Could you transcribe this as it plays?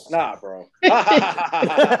Nah, bro.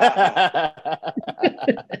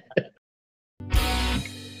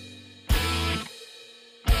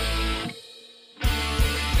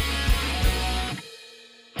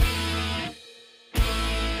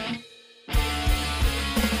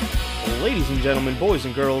 Ladies and gentlemen, boys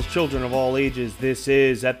and girls, children of all ages, this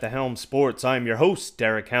is At the Helm Sports. I'm your host,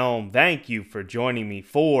 Derek Helm. Thank you for joining me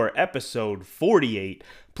for episode 48.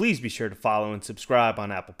 Please be sure to follow and subscribe on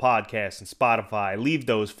Apple Podcasts and Spotify. Leave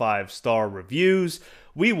those 5-star reviews.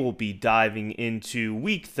 We will be diving into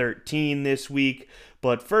Week 13 this week,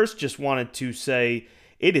 but first just wanted to say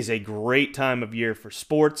it is a great time of year for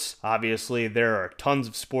sports. Obviously, there are tons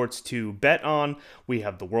of sports to bet on. We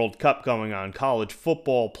have the World Cup going on, college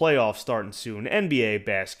football, playoffs starting soon, NBA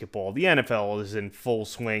basketball, the NFL is in full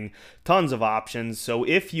swing, tons of options. So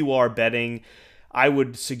if you are betting, I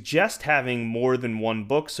would suggest having more than one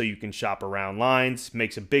book so you can shop around lines.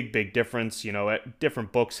 Makes a big difference. You know,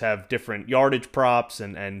 different books have different yardage props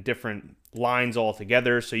and different lines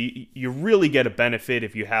altogether. So you really get a benefit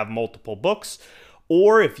if you have multiple books.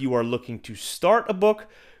 Or if you are looking to start a book,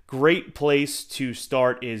 great place to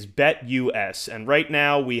start is BetUS. And right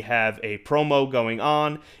now we have a promo going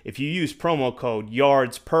on. If you use promo code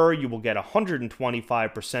YARDSPER, you will get a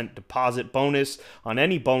 125% deposit bonus on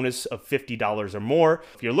any bonus of $50 or more.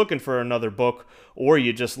 If you're looking for another book or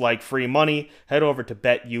you just like free money, head over to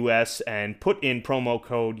BetUS and put in promo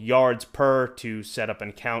code YARDSPER to set up an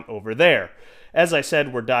account over there. As I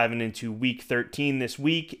said, we're diving into Week 13 this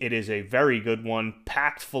week. It is a very good one,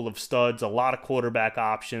 packed full of studs, a lot of quarterback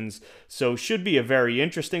options, so should be a very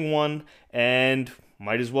interesting one, and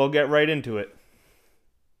might as well get right into it.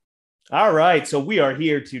 All right, so we are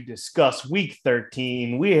here to discuss Week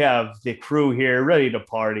 13. We have the crew here ready to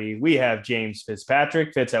party. We have James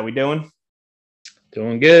Fitzpatrick. Fitz, how we doing?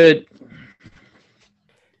 Doing good.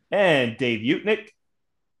 And Dave Utnick.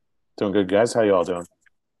 Doing good, guys. How you all doing?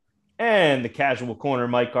 And the casual corner,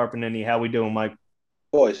 Mike Carpentini. How we doing, Mike?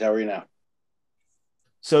 Boys, how are you now?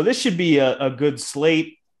 So this should be a good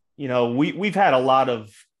slate. You know, we've had a lot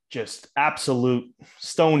of just absolute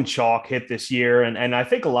stone chalk hit this year. And I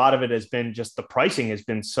think a lot of it has been just the pricing has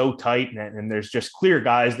been so tight and there's just clear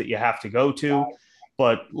guys that you have to go to.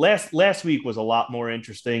 But last week was a lot more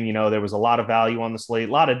interesting. You know, there was a lot of value on the slate,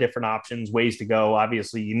 a lot of different options, ways to go.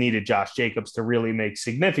 Obviously, you needed Josh Jacobs to really make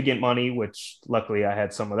significant money, which luckily I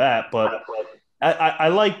had some of that. But I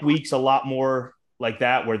like weeks a lot more like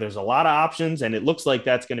that, where there's a lot of options, and it looks like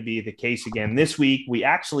that's going to be the case again this week. We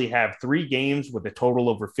actually have 3 games with a total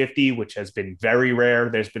over 50, which has been very rare.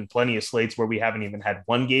 There's been plenty of slates where we haven't even had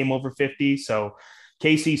one game over 50. So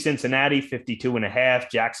KC, Cincinnati, 52.5,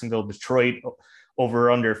 Jacksonville, Detroit,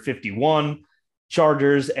 over under 51,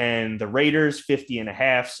 Chargers and the Raiders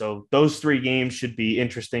 50.5. So those 3 games should be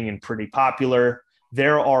interesting and pretty popular.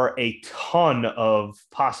 There are a ton of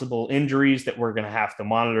possible injuries that we're going to have to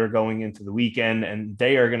monitor going into the weekend, and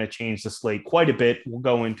they are going to change the slate quite a bit. We'll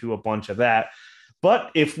go into a bunch of that.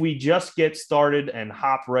 But if we just get started and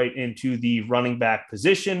hop right into the running back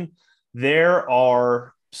position, there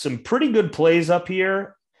are some pretty good plays up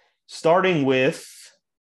here, starting with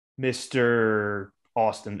Mr.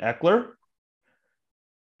 Austin Eckler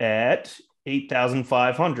at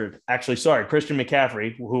 8,500. Actually, sorry, Christian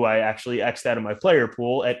McCaffrey, who I actually X'd out of my player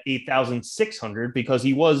pool, at 8,600 because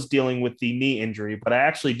he was dealing with the knee injury. But I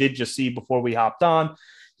actually did just see before we hopped on,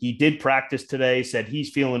 he did practice today, said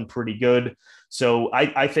he's feeling pretty good. So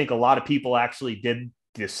I think a lot of people actually did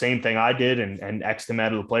the same thing I did and X'd him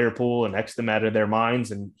out of the player pool and X'd him out of their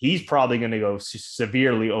minds. And he's probably going to go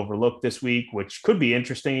severely overlooked this week, which could be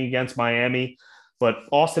interesting against Miami. But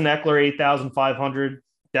Austin Eckler, 8,500,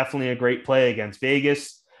 definitely a great play against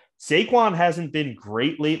Vegas. Saquon hasn't been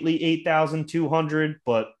great lately, 8,200,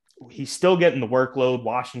 but he's still getting the workload.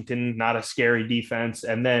 Washington, not a scary defense.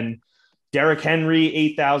 And then Derrick Henry,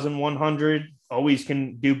 8,100, always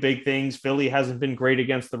can do big things. Philly hasn't been great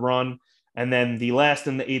against the run. And then the last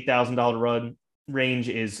in the $8,000 run range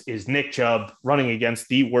is Nick Chubb, running against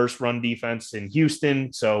the worst run defense in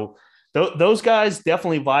Houston. So those guys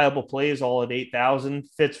definitely viable plays, all at 8,000.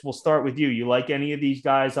 Fitz, we'll start with you. You like any of these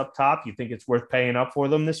guys up top? You think it's worth paying up for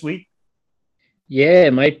them this week? Yeah,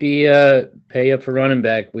 it might be pay up for running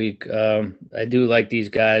back week. I do like these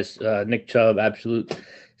guys. Nick Chubb, absolute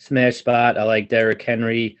smash spot. I like Derrick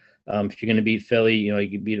Henry. If you're going to beat Philly, you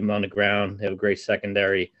can beat them on the ground. They have a great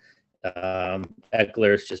secondary.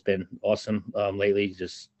 Eckler's just been awesome lately. He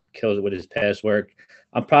just kills it with his pass work.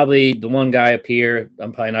 I'm probably the one guy up here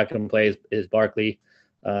I'm probably not going to play is Barkley.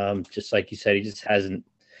 Just like you said, he just hasn't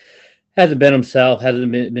been himself,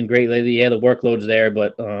 hasn't been great lately. Yeah, the workload's there,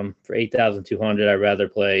 but for 8,200, I'd rather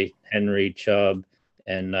play Henry, Chubb,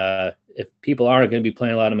 And if people aren't going to be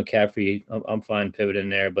playing a lot of McCaffrey, I'm fine pivoting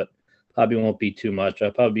there, but probably won't be too much.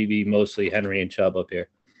 I'll probably be mostly Henry and Chubb up here.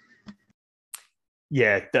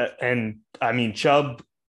 Yeah, and I mean Chubb,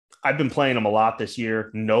 I've been playing him a lot this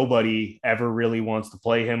year. Nobody ever really wants to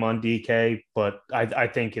play him on DK, but I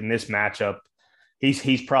think in this matchup,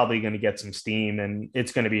 he's probably going to get some steam, and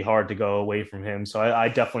it's going to be hard to go away from him. So I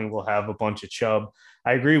definitely will have a bunch of Chubb.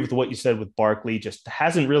 I agree with what you said with Barkley. Just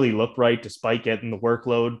hasn't really looked right despite getting the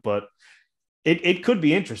workload, but it could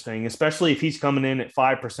be interesting, especially if he's coming in at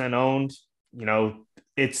 5% owned. You know,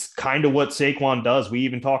 it's kind of what Saquon does. We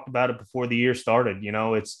even talked about it before the year started. You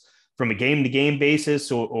know, it's from a game to game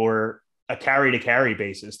basis or a carry to carry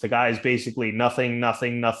basis. The guy is basically nothing,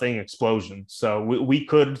 nothing, nothing explosion. So we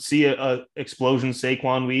could see a explosion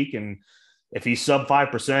Saquon week. And if he's sub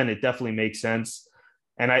 5%, it definitely makes sense.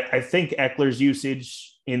 And I think Eckler's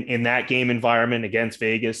usage in that game environment against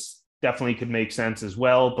Vegas definitely could make sense as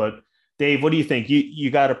well. But Dave, what do you think?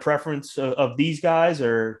 You got a preference of these guys,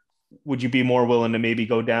 or would you be more willing to maybe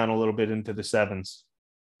go down a little bit into the sevens?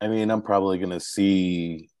 I mean, I'm probably going to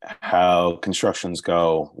see how constructions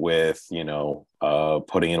go with,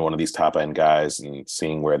 putting in one of these top end guys and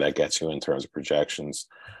seeing where that gets you in terms of projections.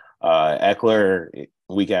 Eckler,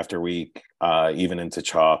 week after week, even into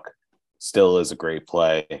chalk, still is a great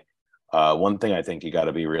play. One thing I think you got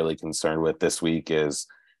to be really concerned with this week is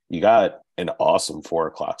you got an awesome 4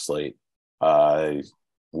 o'clock slate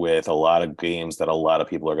with a lot of games that a lot of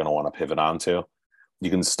people are going to want to pivot onto. You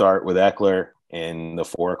can start with Eckler in the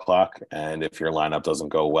 4 o'clock, and if your lineup doesn't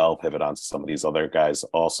go well, pivot onto some of these other guys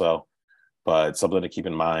also. But something to keep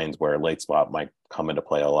in mind where late spot might come into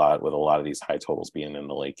play a lot with a lot of these high totals being in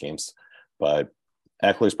the late games. But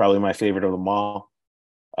Eckler's probably my favorite of them all.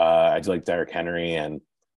 I do like Derrick Henry, and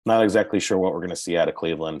not exactly sure what we're going to see out of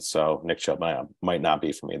Cleveland. So Nick Chubb might not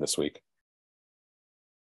be for me this week.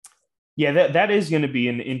 Yeah, that is going to be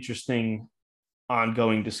an interesting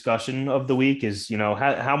ongoing discussion of the week is,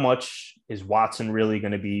 how much is Watson really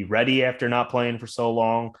going to be ready after not playing for so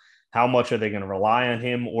long? How much are they going to rely on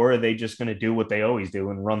him, or are they just going to do what they always do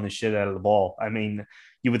and run the shit out of the ball? I mean,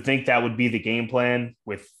 you would think that would be the game plan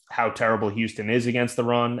with how terrible Houston is against the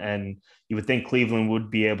run, and you would think Cleveland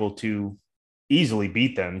would be able to easily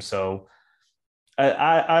beat them. So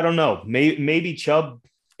I don't know. Maybe Chubb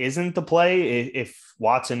isn't the play if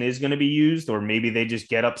Watson is going to be used, or maybe they just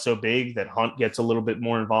get up so big that Hunt gets a little bit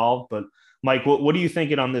more involved. But Mike, what are you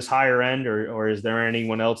thinking on this higher end, or is there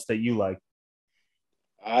anyone else that you like?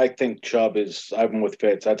 I think Chubb is, I'm with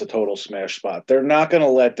Fitz. That's a total smash spot. They're not going to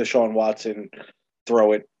let Deshaun Watson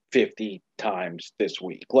throw it 50 times this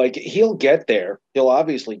week. Like, he'll get there. He'll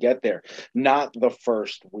obviously get there. Not the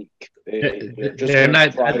first week. They're just going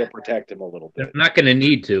to try to protect him a little bit. They're not going to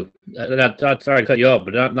need to. Sorry to cut you off,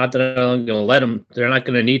 but not that I'm going to let them. They're not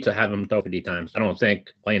going to need to have him throw 50 times. I don't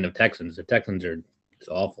think, playing the Texans. The Texans are it's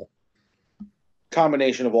awful.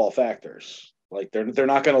 Combination of all factors. Like, they're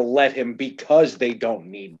not going to let him because they don't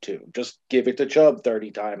need to. Just give it to Chubb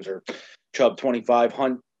 30 times or Chubb 25,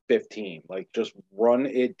 Hunt 15. Like, just run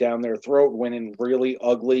it down their throat, win in really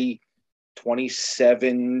ugly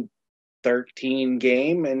 27-13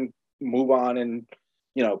 game and move on and,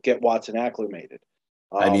 get Watson acclimated.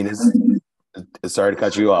 I mean, sorry to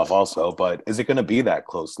cut you off also, but is it going to be that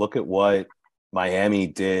close? Look at what Miami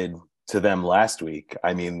did to them last week.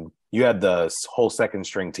 I mean, you had the whole second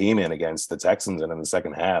string team in against the Texans and in the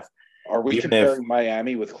second half. Are we comparing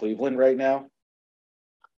Miami with Cleveland right now?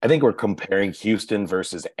 I think we're comparing Houston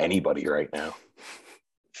versus anybody right now.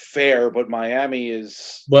 Fair, but Miami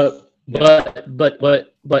is. But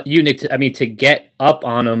you need to. I mean, to get up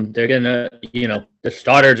on them, they're gonna. The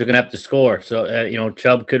starters are gonna have to score. So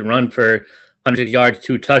Chubb could run for 100 yards,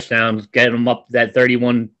 2 touchdowns, get him up that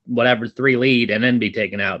 31 3 lead, and then be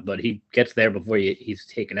taken out. But he gets there before he's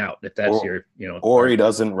taken out. If that's or he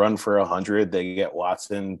doesn't run for 100, they get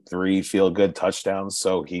Watson 3 feel good touchdowns,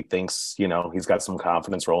 so he thinks he's got some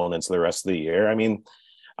confidence rolling into the rest of the year. I mean,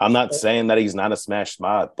 I'm not saying that he's not a smash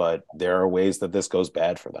spot, but there are ways that this goes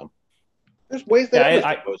bad for them. There's ways that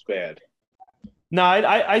it goes bad. No,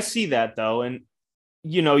 I see that though, and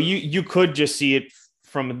you could just see it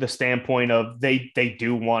from the standpoint of they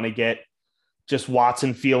do want to get just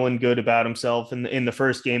Watson feeling good about himself in the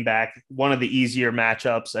first game back, one of the easier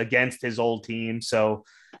matchups against his old team. So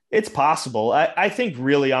it's possible. I think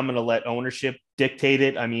really I'm going to let ownership dictate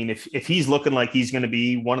it. I mean, if he's looking like he's going to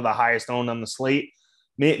be one of the highest owned on the slate,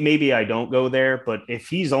 maybe I don't go there. But if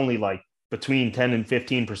he's only like between 10 and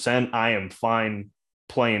 15%, I am fine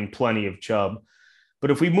playing plenty of Chubb.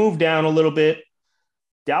 But if we move down a little bit,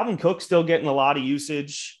 Dalvin Cook still getting a lot of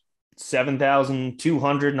usage,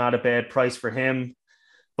 7,200, not a bad price for him.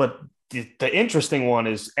 But the interesting one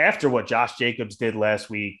is after what Josh Jacobs did last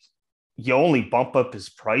week, you only bump up his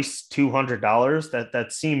price $200.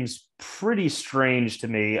 That seems pretty strange to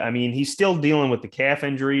me. I mean, he's still dealing with the calf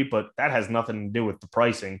injury, but that has nothing to do with the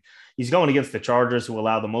pricing. He's going against the Chargers, who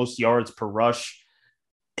allow the most yards per rush.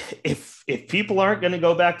 If people aren't going to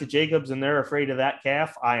go back to Jacobs and they're afraid of that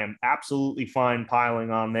calf, I am absolutely fine piling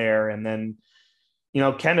on there. And then,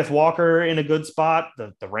 Kenneth Walker in a good spot.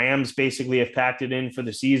 The Rams basically have packed it in for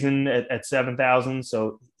the season at 7,000.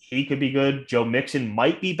 So he could be good. Joe Mixon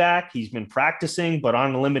might be back. He's been practicing, but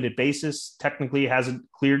on a limited basis. Technically hasn't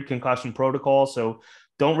cleared concussion protocol. So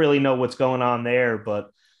don't really know what's going on there. But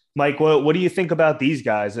Mike, what do you think about these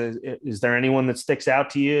guys? Is there anyone that sticks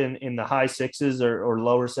out to you in the high sixes or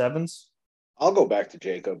lower sevens? I'll go back to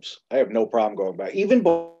Jacobs. I have no problem going back. Even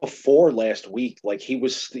before last week, like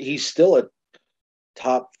he's still a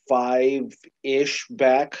top 5-ish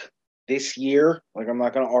back this year. Like, I'm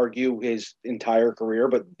not going to argue his entire career,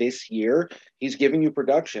 but this year he's giving you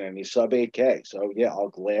production and he's sub 8K. So yeah, I'll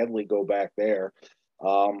gladly go back there.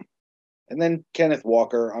 And then Kenneth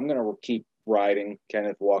Walker, I'm going to keep riding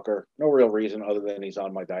Kenneth Walker. No real reason other than he's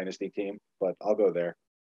on my dynasty team, but I'll go there.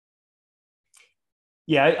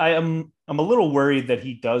 Yeah, I'm a little worried that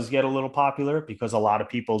he does get a little popular because a lot of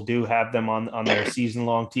people do have them on their season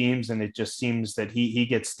long teams, and it just seems that he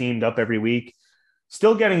gets steamed up every week.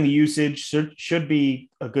 Still getting the usage, should be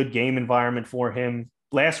a good game environment for him.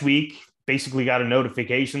 Last week, basically got a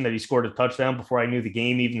notification that he scored a touchdown before I knew the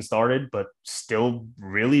game even started, but still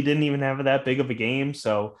really didn't even have that big of a game.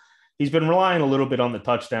 So he's been relying a little bit on the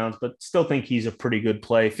touchdowns, but still think he's a pretty good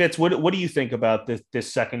play. Fitz, what do you think about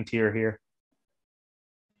this second tier here?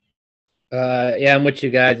 Yeah, I'm with you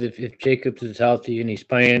guys. If Jacobs is healthy and he's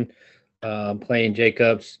playing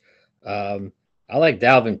Jacobs, I like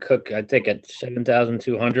Dalvin Cook. I think at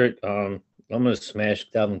 7,200, I'm gonna smash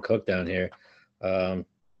Dalvin Cook down here.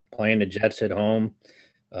 Playing the Jets at home,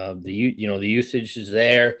 the usage is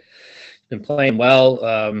there. Been playing well.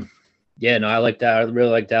 I like that. I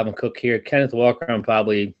really like Dalvin Cook here. Kenneth Walker, I'm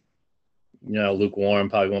probably lukewarm.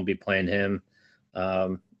 Probably won't be playing him.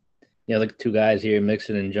 Like two guys here,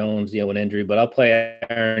 Mixon and Jones, with injury, but I'll play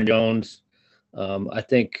Aaron Jones. I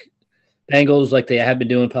think Bengals, like they have been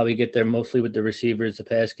doing, probably get there mostly with the receivers, the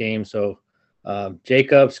pass game. So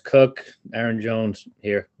Jacobs, Cook, Aaron Jones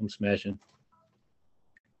here. I'm smashing.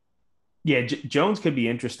 Yeah, Jones could be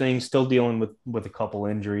interesting. Still dealing with a couple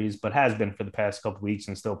injuries, but has been for the past couple weeks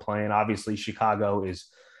and still playing. Obviously, Chicago is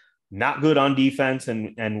not good on defense,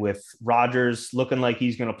 and with Rodgers looking like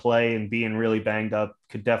he's going to play and being really banged up,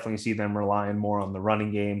 could definitely see them relying more on the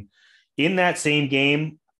running game. In that same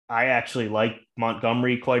game, I actually like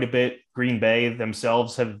Montgomery quite a bit. Green Bay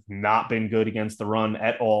themselves have not been good against the run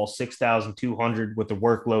at all. 6,200 with the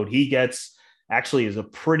workload he gets actually is a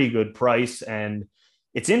pretty good price. And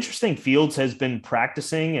it's interesting. Fields has been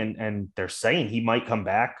practicing and they're saying he might come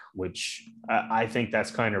back, which I think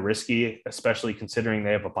that's kind of risky, especially considering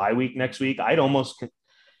they have a bye week next week. I'd almost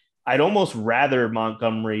rather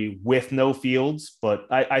Montgomery with no Fields, but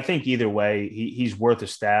I think either way, he's worth a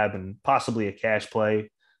stab and possibly a cash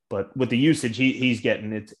play. But with the usage he's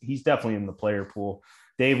getting, he's definitely in the player pool.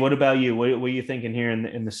 Dave, what about you? What are you thinking here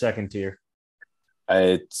in the second tier?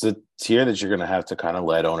 It's a tier that you're going to have to kind of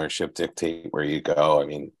let ownership dictate where you go. I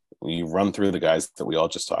mean, when you run through the guys that we all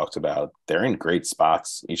just talked about, they're in great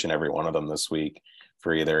spots, each and every one of them this week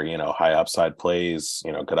for either, high upside plays,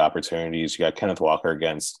 good opportunities. You got Kenneth Walker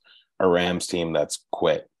against a Rams team that's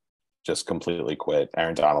just completely quit.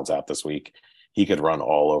 Aaron Donald's out this week. He could run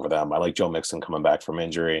all over them. I like Joe Mixon coming back from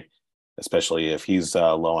injury, especially if he's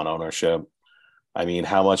low on ownership. I mean,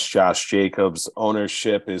 how much Josh Jacobs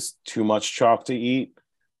ownership is too much chalk to eat?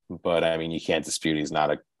 But, I mean, you can't dispute he's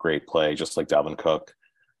not a great play, just like Dalvin Cook,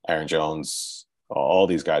 Aaron Jones. All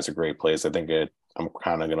these guys are great plays. I think I'm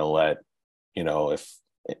kind of going to let, if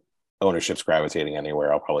ownership's gravitating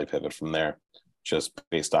anywhere, I'll probably pivot from there just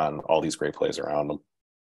based on all these great plays around them.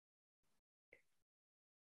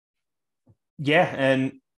 Yeah,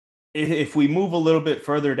 and if we move a little bit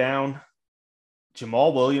further down,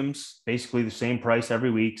 Jamal Williams, basically the same price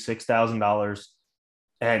every week, $6,000.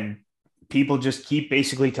 And people just keep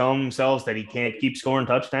basically telling themselves that he can't keep scoring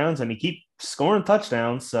touchdowns, and he keeps scoring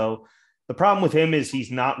touchdowns. So the problem with him is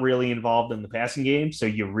he's not really involved in the passing game. So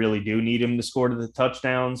you really do need him to score to the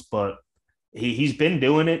touchdowns, but he's been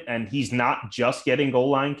doing it, and he's not just getting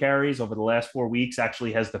goal line carries over the last 4 weeks,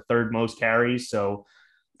 actually has the third most carries. So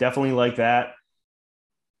definitely like that.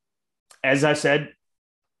 As I said,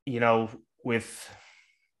 with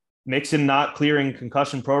Mixon not clearing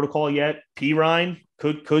concussion protocol yet, Pirine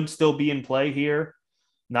could still be in play here.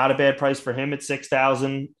 not a bad price for him at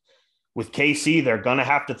 6,000. With KC, they're going to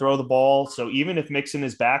have to throw the ball. So even if Mixon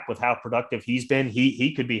is back with how productive he's been,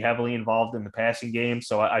 he could be heavily involved in the passing game.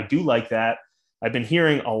 So I do like that. I've been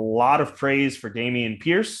hearing a lot of praise for Dameon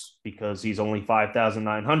Pierce because he's only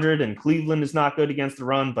 5,900 and Cleveland is not good against the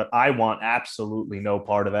run, but I want absolutely no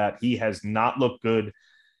part of that. He has not looked good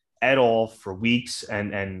at all for weeks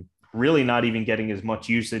and really not even getting as much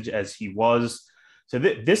usage as he was. So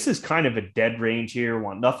this is kind of a dead range here.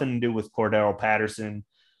 Want nothing to do with Cordero Patterson.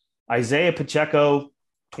 Isaiah Pacheco,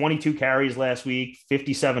 22 carries last week,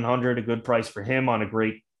 5,700, a good price for him on a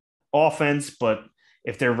great offense. But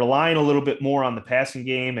if they're relying a little bit more on the passing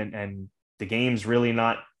game and the game's really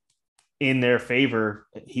not in their favor,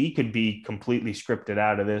 he could be completely scripted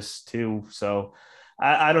out of this too. So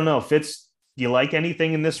I don't know. Fitz, do you like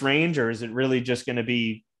anything in this range, or is it really just going to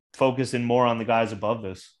be focusing more on the guys above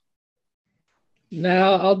this?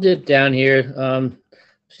 No, I'll dip down here.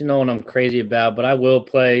 You know what I'm crazy about, but I will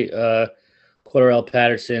play Cordell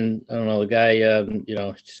Patterson. I don't know, the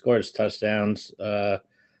guy, scores touchdowns.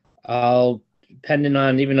 I'll, depending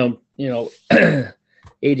on, even though,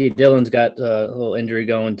 A.J. Dillon's got a little injury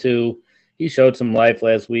going too. He showed some life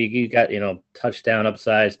last week. He got, touchdown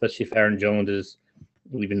upside, especially if Aaron Jones is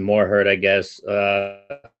even more hurt, I guess.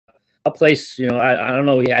 I'll place, I don't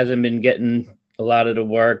know, he hasn't been getting a lot of the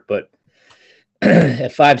work, but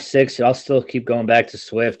at 5'6", I'll still keep going back to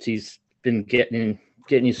Swift. He's been getting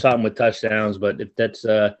you something with touchdowns, but if that's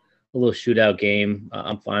a little shootout game,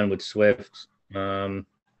 I'm fine with Swift. And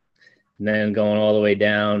then going all the way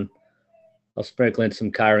down, I'll sprinkle in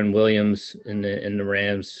some Kyron Williams in the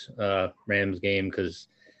Rams game because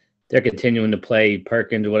they're continuing to play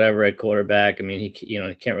Perkins or whatever at quarterback. I mean, he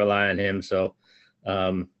can't rely on him. So,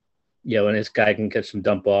 and this guy can catch some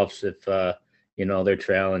dump offs if they're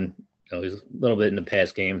trailing. He's a little bit in the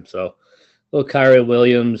pass game. So, a little Kyron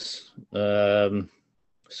Williams,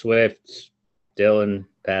 Swift, Dillon,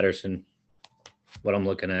 Patterson. What I'm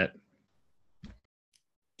looking at.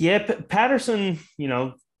 Yeah, Patterson,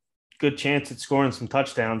 good chance at scoring some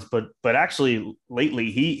touchdowns, but actually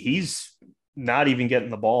lately he's not even getting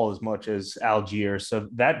the ball as much as Algier. So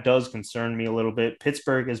that does concern me a little bit.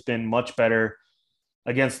 Pittsburgh has been much better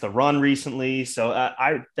against the run recently. So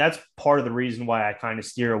that's part of the reason why I kind of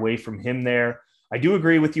steer away from him there. I do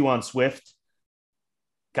agree with you on Swift.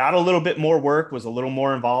 Got a little bit more work, was a little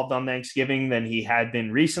more involved on Thanksgiving than he had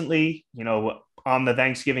been recently. On the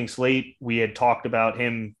Thanksgiving slate, we had talked about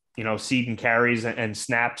him, ceding carries and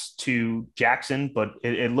snaps to Jackson, but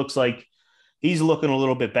it looks like he's looking a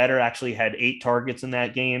little bit better. Actually had 8 targets in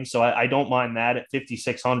that game. So I don't mind that at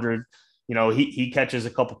 5,600. He catches a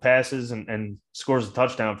couple passes and scores a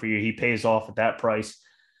touchdown for you. He pays off at that price.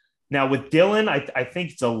 Now with Dillon, I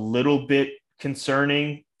think it's a little bit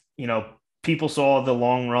concerning. People saw the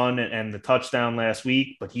long run and the touchdown last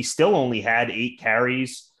week, but he still only had 8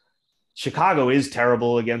 carries. Chicago is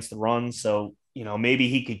terrible against the run. So, maybe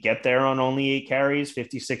he could get there on only 8 carries,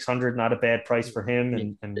 5,600, not a bad price for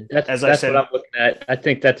him. And as I said, what I'm looking at. I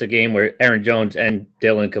think that's a game where Aaron Jones and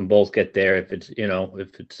Dillon can both get there if it's.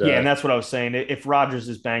 And that's what I was saying. If Rodgers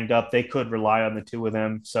is banged up, they could rely on the two of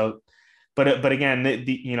them. So, but again,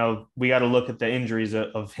 we got to look at the injuries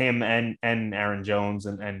of him and Aaron Jones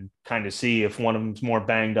and kind of see if one of them's more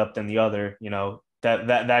banged up than the other.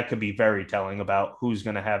 That could be very telling about who's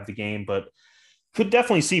going to have the game, but could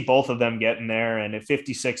definitely see both of them getting there. And at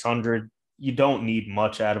 5,600, you don't need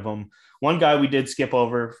much out of them. One guy we did skip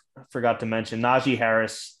over, forgot to mention, Najee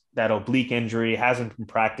Harris, that oblique injury, hasn't been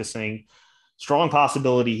practicing. Strong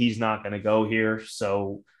possibility he's not going to go here.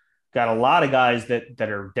 So got a lot of guys that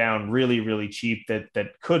are down really, really cheap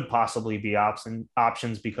that could possibly be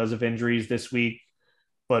options because of injuries this week.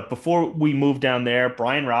 But before we move down there,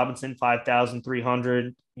 Brian Robinson,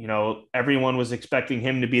 5,300. Everyone was expecting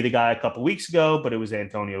him to be the guy a couple weeks ago, but it was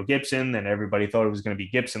Antonio Gibson, and everybody thought it was going to be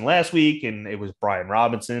Gibson last week, and it was Brian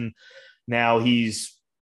Robinson. Now he's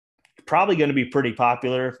probably going to be pretty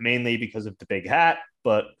popular, mainly because of the big hat,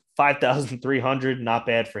 but 5,300, not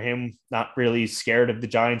bad for him. Not really scared of the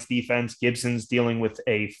Giants defense. Gibson's dealing with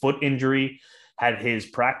a foot injury, had his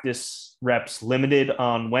practice reps limited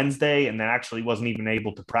on Wednesday, and then actually wasn't even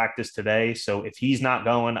able to practice today. So if he's not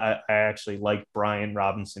going, I actually like Brian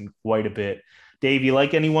Robinson quite a bit. Dave, you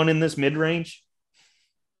like anyone in this mid-range?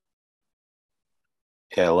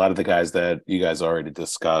 Yeah, a lot of the guys that you guys already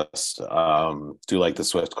discussed do like the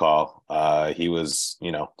Swift call. He was,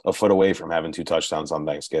 a foot away from having 2 touchdowns on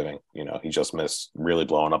Thanksgiving. He just missed really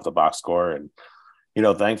blowing up the box score. And,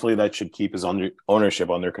 thankfully that should keep his ownership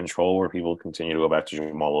under control where people continue to go back to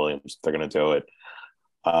Jamal Williams. They're going to do it.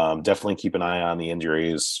 Definitely keep an eye on the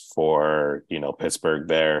injuries for, Pittsburgh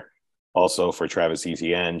there. Also for Travis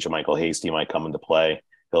Etienne, JaMychal Hasty might come into play.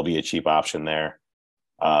 He'll be a cheap option there.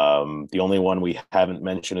 The only one we haven't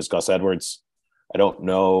mentioned is Gus Edwards. I don't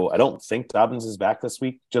know. I don't think Dobbins is back this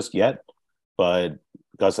week just yet, but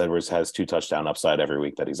Gus Edwards has 2 touchdown upside every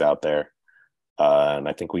week that he's out there. And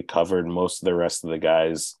I think we covered most of the rest of the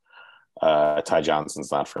guys. Ty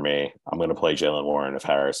Johnson's not for me. I'm going to play Jalen Warren if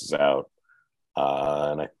Harris is out.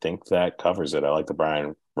 And I think that covers it. I like the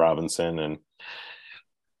Brian Robinson. And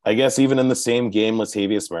I guess even in the same game,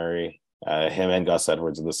 Latavius Murray, him and Gus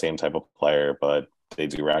Edwards are the same type of player, but they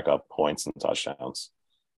do rack up points and touchdowns.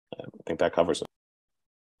 I think that covers it.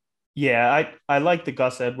 Yeah, I like the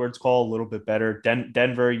Gus Edwards call a little bit better.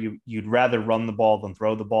 Denver, you'd rather run the ball than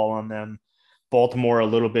throw the ball on them. Baltimore, a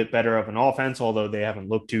little bit better of an offense, although they haven't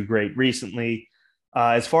looked too great recently.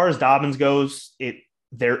 As far as Dobbins goes,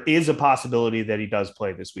 there is a possibility that he does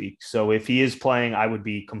play this week. So if he is playing, I would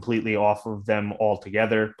be completely off of them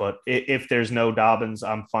altogether. But if there's no Dobbins,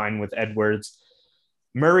 I'm fine with Edwards.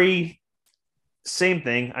 Murray, same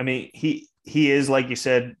thing. I mean, he is, like you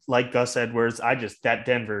said, like Gus Edwards. That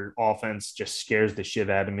Denver offense just scares the shit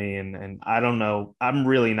out of me. And I don't know. I'm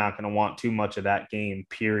really not going to want too much of that game,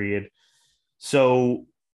 period. So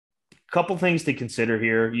a couple things to consider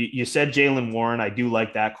here. You said Jalen Warren. I do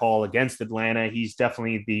like that call against Atlanta. He's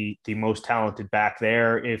definitely the most talented back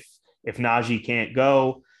there. If Najee can't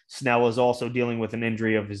go, Snell is also dealing with an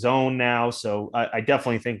injury of his own now. So I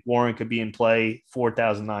definitely think Warren could be in play,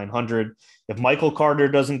 4,900. If Michael Carter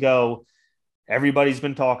doesn't go, everybody's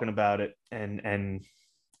been talking about it. And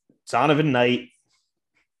Zonovan night,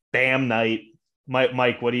 Bam night.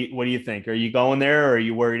 Mike, what do you think? Are you going there, or are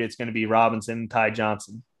you worried it's going to be Robinson and Ty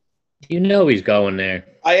Johnson? You know he's going there.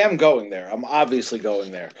 I am going there. I'm obviously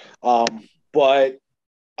going there. But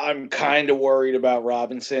I'm kind of worried about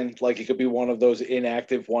Robinson. Like, he could be one of those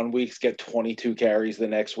inactive 1 weeks, get 22 carries the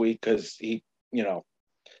next week because he,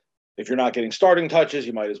 if you're not getting starting touches,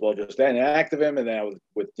 you might as well just inactive him. And then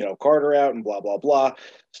with Carter out and blah, blah, blah.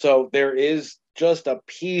 So there is just a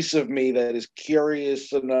piece of me that is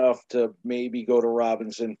curious enough to maybe go to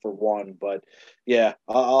Robinson for one. But yeah,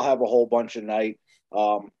 I'll have a whole bunch of night.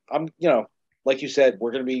 I'm, like you said,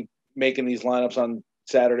 we're going to be making these lineups on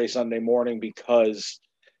Saturday, Sunday morning because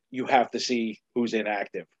you have to see who's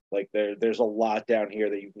inactive. Like there's a lot down here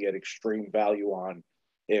that you can get extreme value on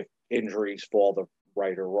if injuries fall the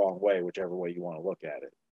right or wrong way, whichever way you want to look at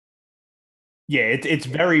it. Yeah, it's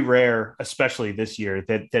very rare, especially this year,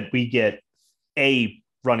 that we get a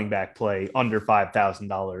running back play under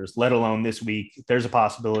 $5,000, let alone this week. There's a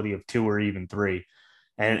possibility of 2 or even 3.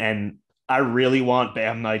 And I really want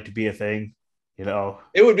Bam Night to be a thing.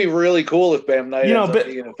 It would be really cool if Bam Night ends up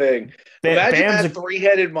being a thing. Imagine that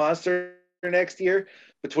 3-headed monster next year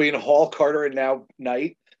between Hall, Carter, and now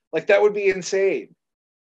Knight. Like, that would be insane.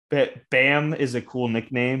 Bam is a cool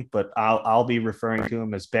nickname, but I'll be referring to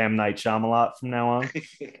him as Bam Night Shyamalan from now on.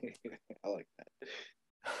 I like that.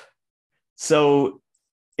 So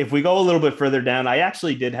if we go a little bit further down, I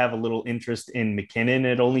actually did have a little interest in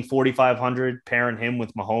McKinnon at only 4,500, pairing him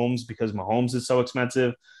with Mahomes because Mahomes is so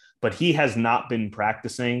expensive, but he has not been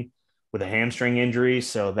practicing with a hamstring injury.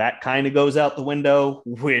 So that kind of goes out the window,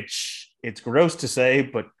 which it's gross to say,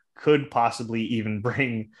 but could possibly even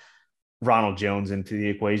bring Ronald Jones into the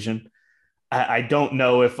equation. I don't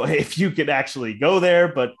know if you could actually go there,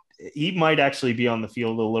 but he might actually be on the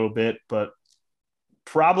field a little bit, but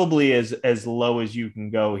probably as low as you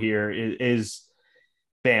can go here is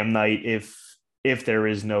Bam Night if there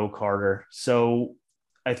is no Carter. So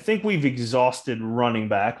I think we've exhausted running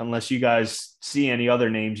back unless you guys see any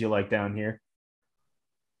other names you like down here.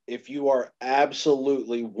 If you are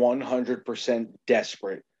absolutely 100%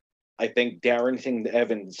 desperate, I think Darrington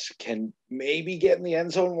Evans can maybe get in the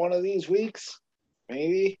end zone one of these weeks.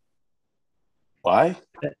 Maybe. Why?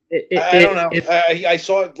 I don't know. I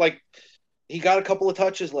saw it, like, he got a couple of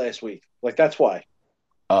touches last week. Like, that's why.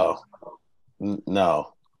 Oh,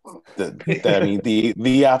 no. I mean,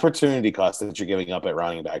 the opportunity cost that you're giving up at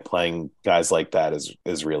running back playing guys like that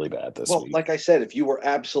is really bad this week. Like I said, if you were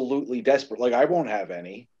absolutely desperate, like, I won't have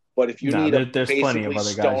any. But if you need there's plenty of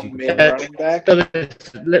other guys you can running back,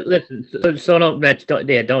 listen, so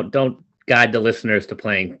don't guide the listeners to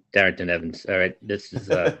playing Darrington Evans. All right, this is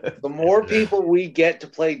the more people we get to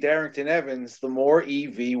play Darrington Evans, the more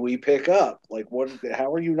EV we pick up. Like,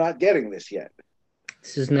 how are you not getting this yet?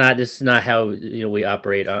 This is not how we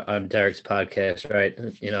operate on Derek's podcast, right?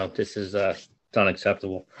 This is it's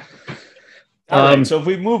unacceptable. All right, so if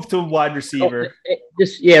we move to wide receiver,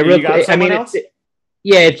 real quick. I mean, else?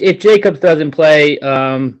 If Jacobs doesn't play,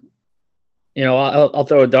 I'll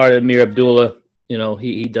throw a dart at Amir Abdullah.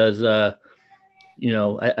 He does. I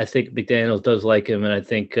think McDaniels does like him, and I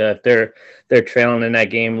think if they're trailing in that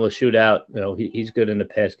game, we'll shoot out. He's good in the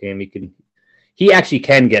pass game. He actually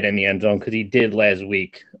can get in the end zone because he did last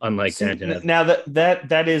week, unlike Darrington Evans. Now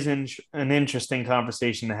that is an interesting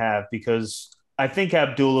conversation to have because I think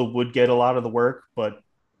Abdullah would get a lot of the work, but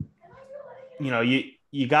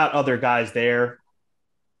you got other guys there.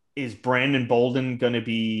 Is Brandon Bolden going to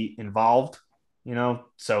be involved?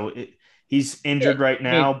 He's injured right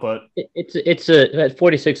now, but it's a at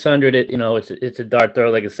 4,600. It's a dart throw.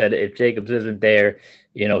 Like I said, if Jacobs isn't there,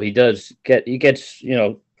 he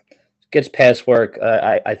gets pass work.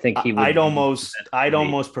 I think he would. I'd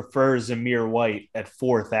almost prefer Zamir White at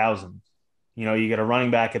 4,000. You get a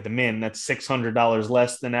running back at the min. That's $600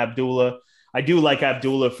 less than Abdullah. I do like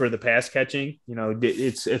Abdullah for the pass catching.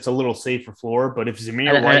 It's a little safer floor. But if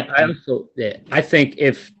Zamir White, I think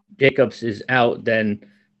if Jacobs is out, then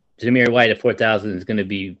Zamir White at 4,000 is going to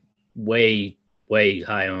be way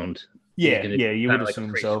high owned. Yeah, you would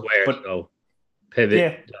assume so. But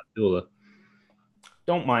pivot to Abdullah.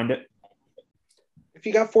 Don't mind it. If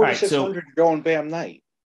you got 4,600, you're going Bam Knight.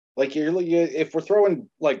 Like if we're throwing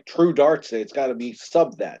like true darts, it's got to be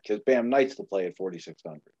sub that because Bam Knight's to play at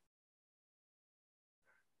 4,600.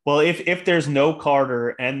 Well, if there's no Carter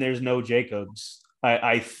and there's no Jacobs,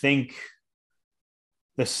 I think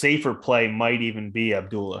the safer play might even be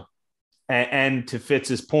Abdullah. And to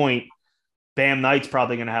Fitz's point, Bam Knight's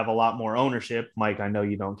probably going to have a lot more ownership. Mike, I know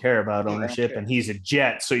you don't care about ownership, and he's a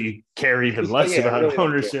Jet, so you care even less about really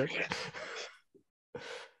ownership.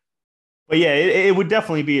 But yeah, it would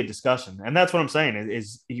definitely be a discussion. And that's what I'm saying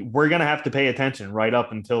is we're going to have to pay attention right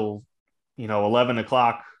up until, 11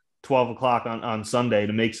 o'clock, 12 o'clock on Sunday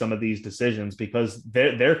to make some of these decisions because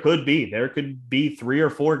there could be 3 or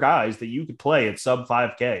 4 guys that you could play at sub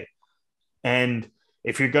 5K. And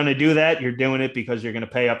if you're going to do that, you're doing it because you're going to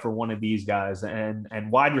pay up for one of these guys. And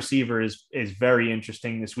wide receiver is very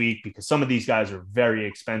interesting this week because some of these guys are very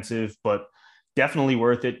expensive, but definitely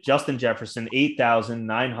worth it. Justin Jefferson,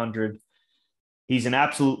 8,900. He's an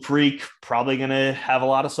absolute freak. Probably going to have a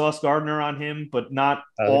lot of Sauce Gardner on him, but not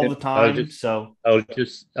all the time. I was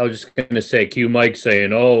just going to say, cue Mike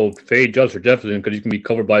saying, "Oh, fade Justin Jefferson because he's going to be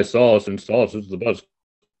covered by Sauce, and Sauce is the best."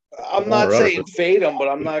 I'm not saying fade him, but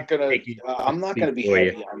I'm not gonna be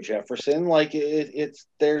heavy on Jefferson. Like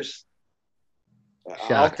there's.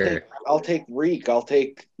 Shocker. I'll take Reek. I'll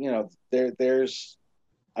take there's.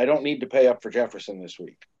 I don't need to pay up for Jefferson this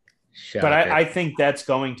week. Shocker. But I think that's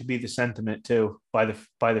going to be the sentiment too by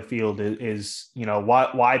the field is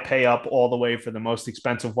why pay up all the way for the most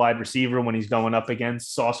expensive wide receiver when he's going up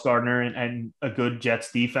against Sauce Gardner and a good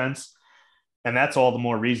Jets defense. And that's all the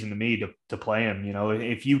more reason to me to play him.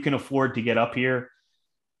 If you can afford to get up here,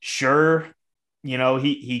 sure,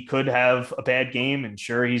 he could have a bad game, and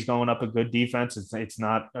sure, he's going up a good defense. It's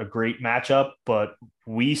not a great matchup, but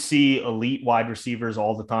we see elite wide receivers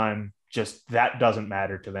all the time. Just that doesn't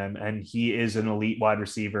matter to them, and he is an elite wide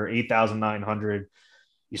receiver, 8,900.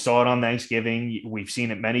 You saw it on Thanksgiving. We've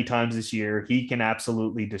seen it many times this year. He can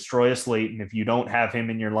absolutely destroy a slate. And if you don't have him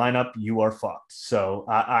in your lineup, you are fucked. So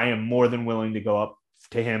I am more than willing to go up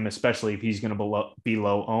to him, especially if he's going to be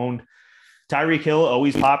low owned. Tyreek Hill,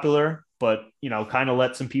 always popular, but, kind of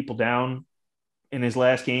let some people down in his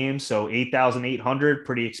last game. So 8,800,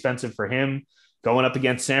 pretty expensive for him. Going up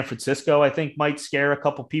against San Francisco, I think might scare a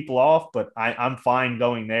couple people off, but I'm fine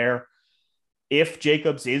going there. If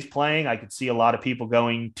Jacobs is playing, I could see a lot of people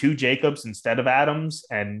going to Jacobs instead of Adams,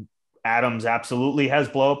 and Adams absolutely has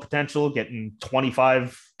blow up potential, getting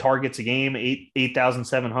 25 targets a game.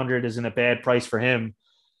 8,700 isn't a bad price for him.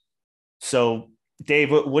 So, Dave,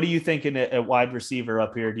 what do you think at wide receiver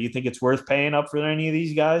up here? Do you think it's worth paying up for any of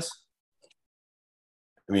these guys?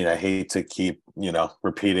 I mean, I hate to keep,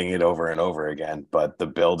 repeating it over and over again, but the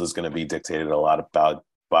build is going to be dictated a lot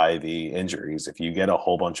by the injuries. If you get a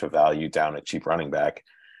whole bunch of value down at cheap running back,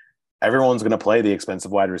 everyone's going to play the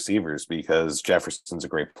expensive wide receivers because Jefferson's a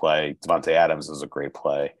great play. Devontae Adams is a great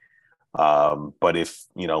play. But if,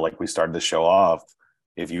 like we started the show off,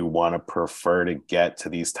 if you want to prefer to get to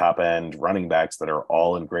these top end running backs that are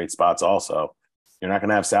all in great spots also, you're not going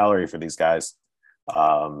to have salary for these guys.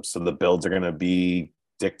 So the builds are going to be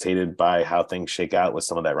dictated by how things shake out with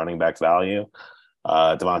some of that running back value.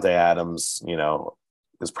 Devontae Adams,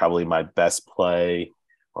 is probably my best play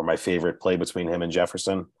or my favorite play between him and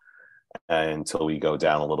Jefferson until we go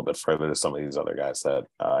down a little bit further to some of these other guys that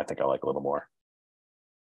I think I like a little more.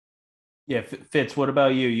 Yeah, Fitz, what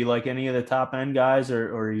about you? You like any of the top end guys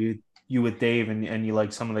or are you with Dave and you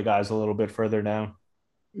like some of the guys a little bit further down?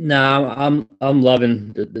 No, I'm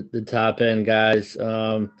loving the top end guys.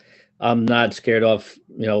 I'm not scared off,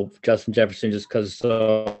 Justin Jefferson just because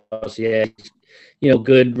yeah,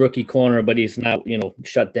 good rookie corner, but he's not,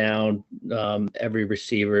 shut down every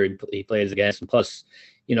receiver he plays against. And plus,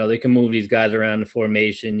 they can move these guys around the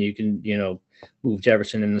formation. You can, move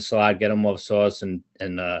Jefferson in the slot, get him off sauce, and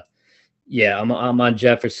yeah, I'm on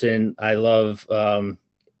Jefferson. I love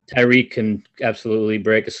Tyreek can absolutely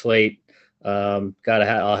break a slate. I'll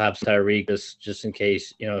have Tyreek just in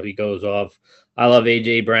case he goes off. I love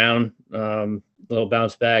AJ Brown. Little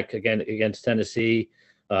bounce back again against Tennessee.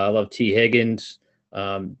 I love T Higgins.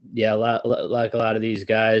 Yeah, like a lot of these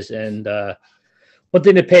guys. And one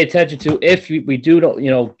thing to pay attention to if we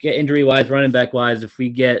don't get injury wise, running back wise, if we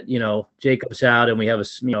get Jacobs out and we have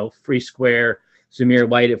a free square Zamir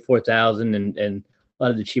White at 4,000 and a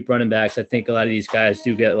lot of the cheap running backs, I think a lot of these guys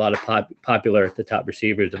do get a lot of popular at the top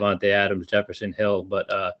receivers, Devontae Adams, Jefferson Hill. But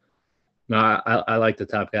no, I like the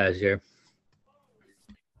top guys here.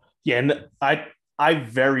 Yeah, and I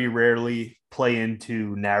very rarely play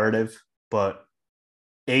into narrative, but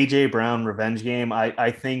AJ Brown revenge game,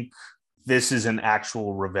 I think this is an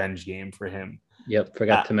actual revenge game for him. Yep,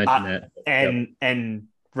 forgot to mention that. And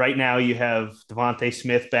right now you have Devontae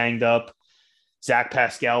Smith banged up, Zach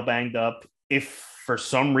Pascal banged up. If for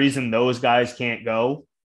some reason those guys can't go,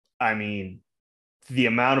 I mean, the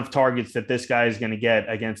amount of targets that this guy is going to get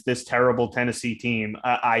against this terrible Tennessee team,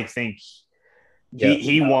 I think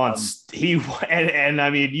he wants and I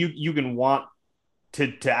mean you can want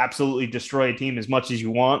to absolutely destroy a team as much as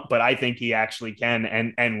you want, but I think he actually can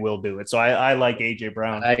and will do it. So I like AJ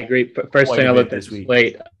Brown. I agree. First thing I looked at the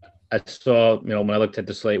slate, I saw when I looked at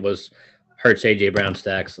the slate was Hurts AJ Brown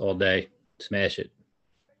stacks all day. Smash it.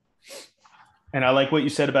 And I like what you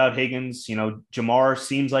said about Higgins. Jamar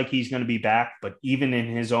seems like he's going to be back, but even in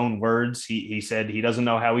his own words, he said he doesn't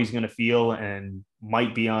know how he's going to feel and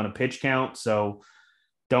might be on a pitch count. So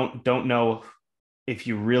don't know if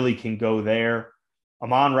you really can go there.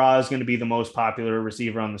 Amon-Ra is going to be the most popular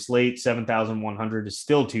receiver on the slate. 7,100 is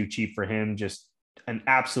still too cheap for him. Just an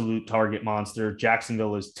absolute target monster.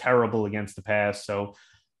 Jacksonville is terrible against the pass, so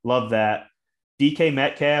love that. DK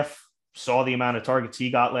Metcalf, saw the amount of targets he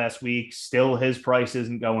got last week. Still, his price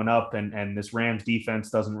isn't going up, and this Rams defense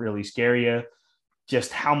doesn't really scare you.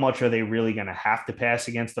 Just how much are they really going to have to pass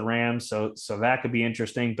against the Rams? So that could be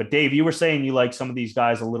interesting. But Dave, you were saying you like some of these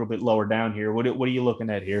guys a little bit lower down here. What are you looking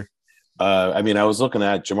at here? I mean, I was looking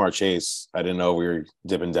at Jamar Chase. I didn't know we were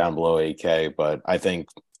dipping down below 8K, but I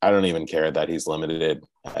don't even care that he's limited.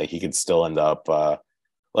 He could still end up. Well,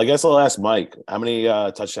 I guess I'll ask Mike. How many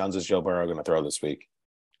touchdowns is Joe Burrow going to throw this week?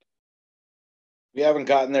 We haven't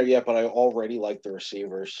gotten there yet, but I already like the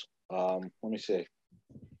receivers. Let me see.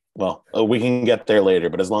 Well, we can get there later,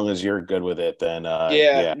 but as long as you're good with it, then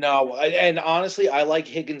yeah. No. And honestly, I like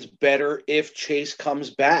Higgins better if Chase comes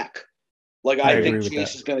back. Like, I think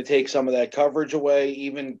Chase is going to take some of that coverage away,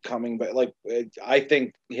 even coming back. Like, I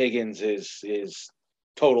think Higgins is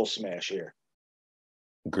total smash here.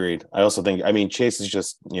 Agreed. I also think, Chase is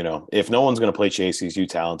just, if no one's going to play Chase, he's too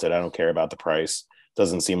talented. I don't care about the price.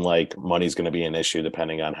 Doesn't seem like money's going to be an issue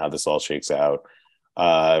depending on how this all shakes out.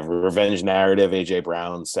 Revenge narrative, AJ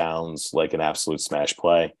Brown sounds like an absolute smash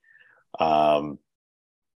play. Jalen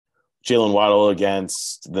Waddle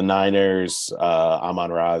against the Niners,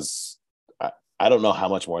 Amon-Ra's. I don't know how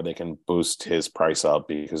much more they can boost his price up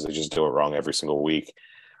because they just do it wrong every single week.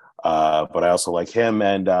 But I also like him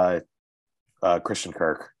and Christian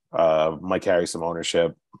Kirk. Might carry some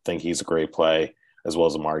ownership. Think he's a great play, as well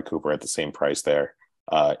as Amari Cooper at the same price there.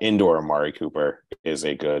 Indoor Amari Cooper is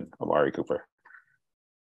a good Amari Cooper.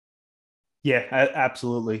 Yeah,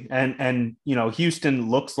 absolutely. And Houston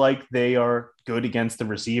looks like they are good against the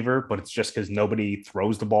receiver, but it's just because nobody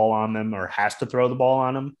throws the ball on them or has to throw the ball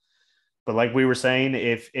on them. But like we were saying,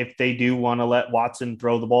 if they do want to let Watson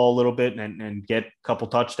throw the ball a little bit and get a couple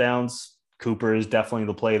touchdowns, Cooper is definitely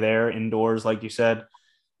the play there indoors, like you said.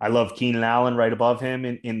 I love Keenan Allen right above him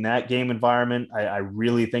in that game environment. I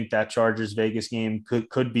really think that Chargers Vegas game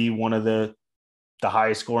could be one of the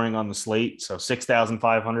highest scoring on the slate. So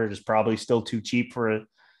 6,500 is probably still too cheap for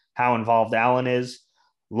how involved Allen is.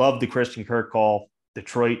 Love the Christian Kirk call.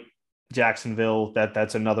 Detroit, Jacksonville,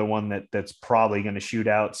 that's another one that's probably going to shoot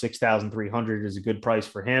out. 6,300 is a good price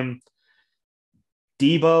for him.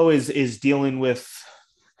 Debo is dealing with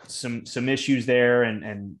some issues there,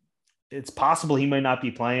 and it's possible he might not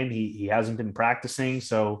be playing. He hasn't been practicing,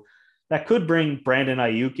 so that could bring Brandon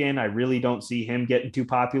Ayuk in. I really don't see him getting too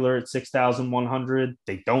popular at 6,100.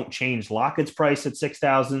 They don't change Lockett's price at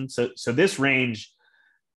 6,000. So this range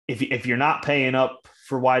if you're not paying up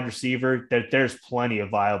for wide receiver, there's plenty of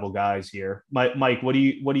viable guys here. Mike, what do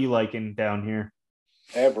you liking down here?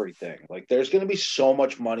 Everything. Like there's going to be so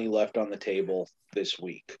much money left on the table this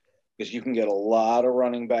week because you can get a lot of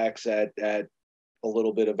running backs at a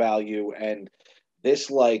little bit of value, and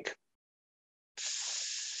this like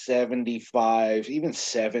 75, even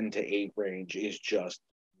 7 to 8 range is just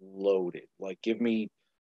loaded. Like give me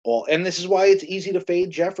all, and this is why it's easy to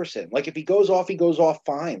fade Jefferson. Like if he goes off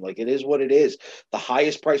fine. Like it is what it is. The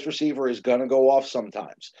highest price receiver is gonna go off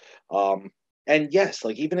sometimes. And yes,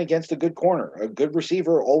 like even against a good corner, a good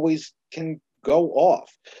receiver always can go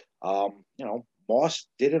off. Moss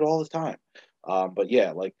did it all the time. But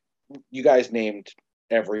yeah, like you guys named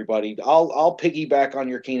everybody. I'll piggyback on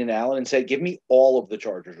your Keenan Allen and say, give me all of the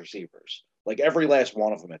Chargers receivers, like every last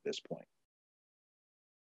one of them at this point.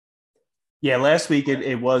 Yeah, last week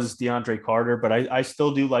it was DeAndre Carter, but I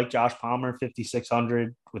still do like Josh Palmer,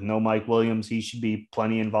 5,600 with no Mike Williams. He should be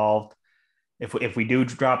plenty involved. If we do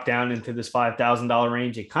drop down into this $5,000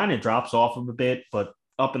 range, it kind of drops off of a bit, but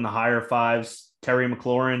up in the higher fives, Terry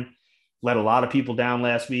McLaurin let a lot of people down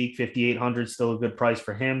last week. 5,800 still a good price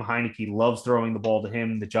for him. Heineke loves throwing the ball to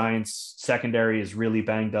him. The Giants secondary is really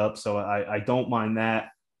banged up, so I don't mind that.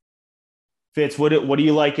 Fitz, what are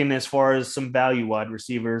you liking as far as some value wide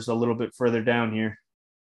receivers a little bit further down here?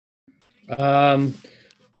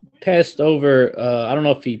 Passed over. I don't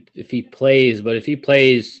know if he plays, but if he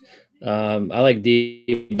plays, I like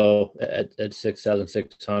Debo at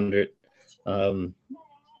 6,600.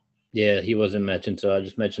 Yeah, he wasn't mentioned, so I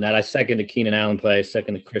just mentioned that. I second the Keenan Allen play, I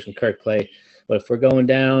second the Christian Kirk play. But if we're going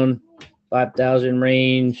down 5,000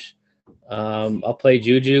 range, I'll play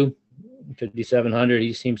Juju, 5,700.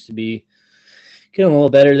 He seems to be getting a little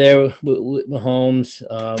better there with Mahomes.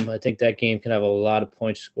 I think that game can have a lot of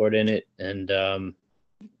points scored in it, and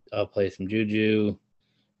I'll play some Juju.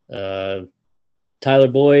 Tyler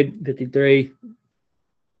Boyd, 53.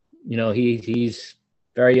 He's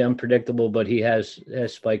very unpredictable, but he has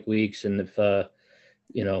spike weeks, and if that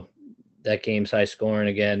game's high scoring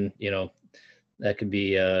again, that could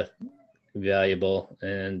be valuable.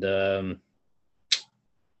 And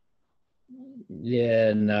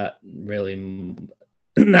not really,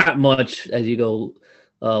 not much as you go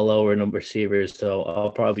lower number receivers. So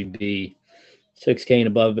I'll probably be 6K and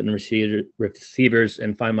above in receivers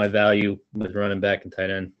and find my value with running back and tight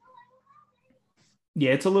end.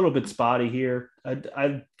 Yeah, it's a little bit spotty here.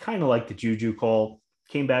 I kind of like the Juju call.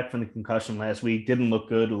 Came back from the concussion last week. Didn't look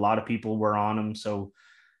good. A lot of people were on him. So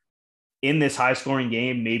in this high scoring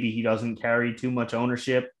game, maybe he doesn't carry too much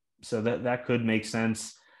ownership. So that could make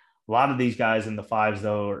sense. A lot of these guys in the fives,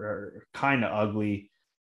 though, are kind of ugly.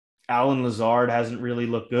 Alan Lazard hasn't really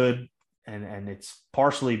looked good. And it's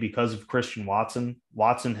partially because of Christian Watson.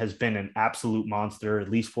 Watson has been an absolute monster, at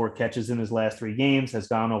least 4 catches in his last 3 games, has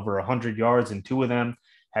gone over 100 yards in 2 of them,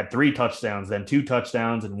 had 3 touchdowns, then 2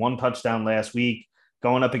 touchdowns and 1 touchdown last week.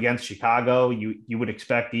 Going up against Chicago, you would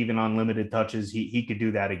expect even on limited touches, he could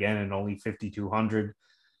do that again at only 5,200.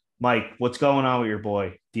 Mike, what's going on with your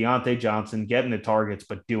boy? Deontay Johnson getting the targets,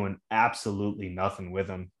 but doing absolutely nothing with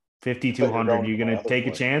them. 5,200, you going to take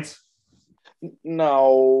a chance?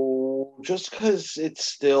 No, just because it's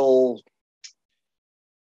still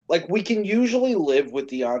like we can usually live with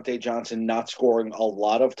Deontay Johnson not scoring a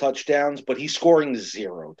lot of touchdowns, but he's scoring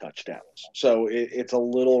 0 touchdowns. So it's a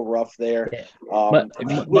little rough there.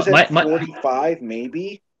 Was at 45,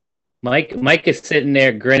 maybe? Mike is sitting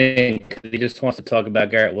there grinning because he just wants to talk about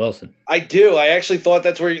Garrett Wilson. I do. I actually thought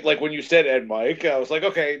that's where, like, when you said Ed Mike, I was like,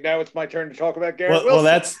 okay, now it's my turn to talk about Garrett Wilson.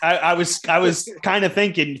 Well, I was kind of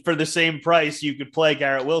thinking for the same price you could play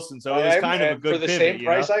Garrett Wilson, so it was kind of a good for the pivot, same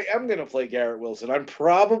price. I am going to play Garrett Wilson. I'm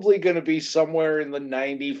probably going to be somewhere in the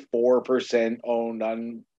 94% owned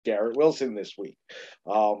on Garrett Wilson this week.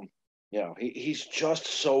 He's just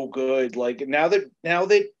so good. Like now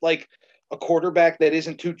that like a quarterback that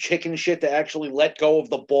isn't too chicken shit to actually let go of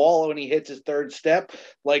the ball when he hits his 3rd step,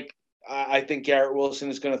 like I think Garrett Wilson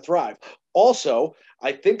is going to thrive. Also,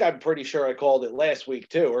 I'm pretty sure I called it last week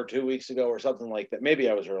too, or 2 weeks ago or something like that. Maybe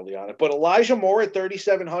I was early on it, but Elijah Moore at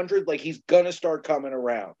 3,700, like he's going to start coming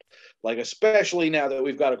around. Like, especially now that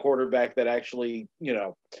we've got a quarterback that actually,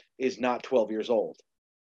 is not 12 years old.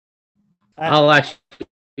 I'm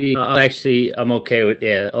okay with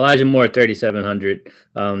Elijah Moore at 3,700.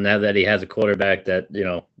 Now that he has a quarterback that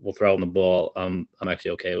will throw him the ball, I'm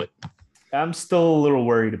actually okay with. I'm still a little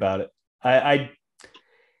worried about it.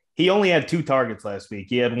 He only had 2 targets last week.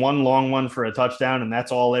 He had 1 long one for a touchdown, and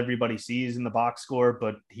that's all everybody sees in the box score.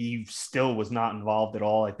 But he still was not involved at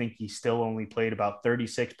all. I think he still only played about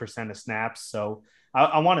 36% of snaps. So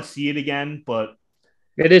I want to see it again, but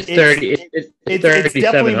It is 30. It's It's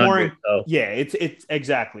definitely 3,700. more. So Yeah, it's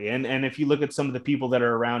exactly. And if you look at some of the people that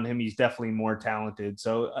are around him, he's definitely more talented.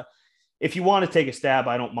 So if you want to take a stab,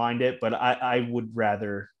 I don't mind it, but I would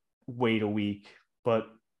rather wait a week. But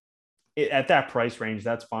at that price range,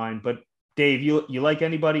 that's fine. But Dave, you like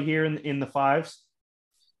anybody here in the fives?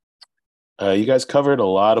 You guys covered a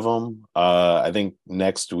lot of them. I think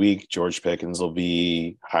next week George Pickens will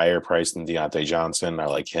be higher priced than Deontay Johnson. I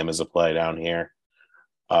like him as a play down here.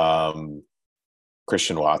 Um,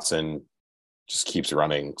 Christian Watson just keeps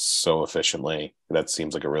running so efficiently. That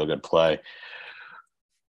seems like a real good play.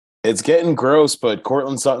 It's getting gross, but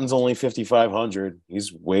Cortland Sutton's only 5,500.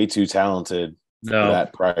 He's way too talented for no,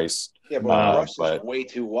 that price. Yeah, but Wow. Russ is way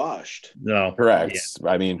too washed. no. Correct. Yeah.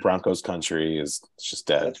 I mean, Broncos country is just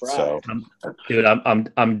dead. That's right. So, Dude,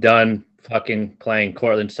 I'm done fucking playing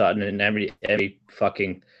Cortland Sutton and every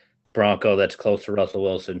fucking Bronco that's close to Russell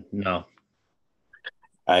Wilson. No.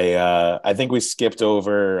 I think we skipped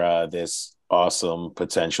over this awesome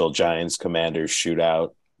potential Giants Commanders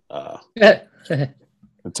shootout.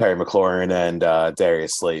 Terry McLaurin and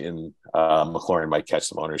Darius Slayton. McLaurin might catch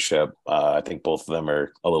some ownership. I think both of them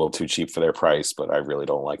are a little too cheap for their price, but I really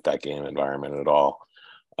don't like that game environment at all.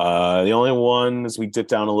 The only one is we dip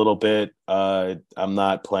down a little bit. I'm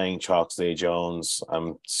not playing Chalk Zay Jones.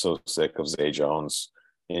 I'm so sick of Zay Jones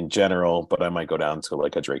in general, but I might go down to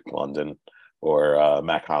like a Drake London or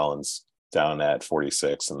Mac Hollins down at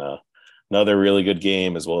 46, and another really good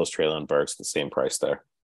game, as well as Traylon Burks, the same price there.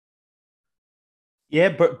 Yeah,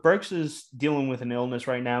 Burks is dealing with an illness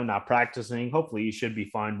right now, not practicing. Hopefully, he should be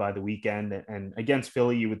fine by the weekend. And against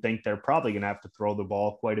Philly, you would think they're probably going to have to throw the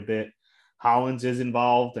ball quite a bit. Hollins is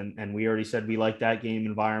involved, and we already said we like that game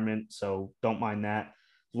environment, so don't mind that.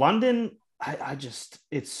 London, I just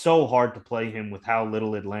it's so hard to play him with how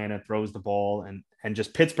little Atlanta throws the ball, and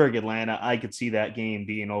just Pittsburgh Atlanta. I could see that game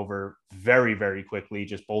being over very, very quickly.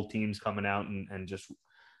 Just both teams coming out and just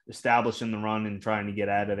establishing the run and trying to get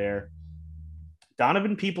out of there.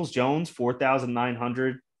 Donovan Peoples-Jones,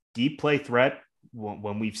 4,900, deep play threat.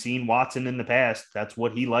 When we've seen Watson in the past, that's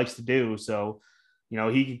what he likes to do. So,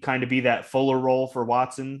 he could kind of be that Fuller role for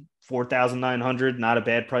Watson, 4,900, not a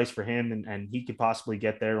bad price for him. And he could possibly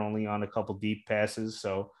get there only on a couple deep passes.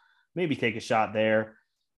 So maybe take a shot there.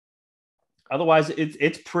 Otherwise,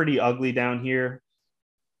 it's pretty ugly down here.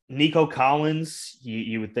 Nico Collins,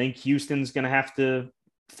 you would think Houston's going to have to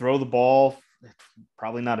throw the ball,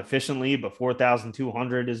 probably not efficiently, but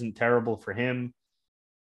 4,200 isn't terrible for him.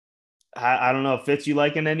 I don't know if Fitz, you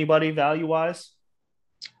liking anybody value wise?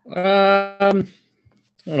 I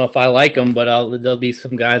don't know if I like them, but there'll be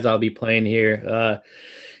some guys I'll be playing here.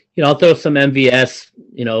 I'll throw some MVS.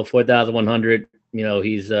 4,100.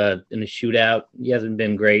 He's in a shootout. He hasn't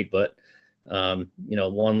been great, but one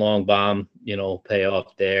long bomb. Pay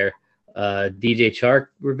off there. DJ Chark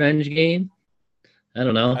revenge game. I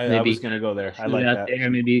don't know. Maybe I was going to go there. I like that. There.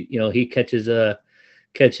 Maybe he catches a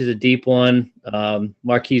deep one.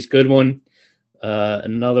 Marquise Goodwin,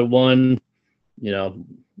 another one.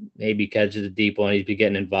 Maybe catches a deep one. He's be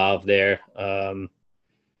getting involved there.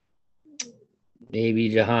 Maybe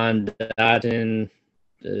Jahan Dotson.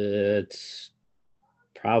 It's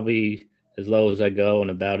probably as low as I go, and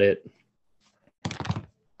about it.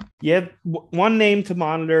 Yeah, one name to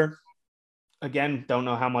monitor. Again, don't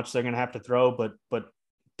know how much they're going to have to throw, but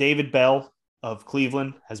David Bell of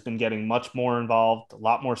Cleveland has been getting much more involved, a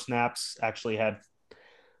lot more snaps, actually had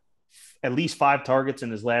at least 5 targets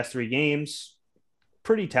in his last 3 games.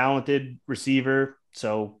 Pretty talented receiver.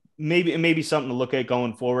 So maybe something to look at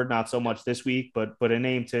going forward, not so much this week, but a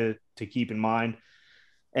name to keep in mind.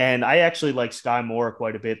 And I actually like Sky Moore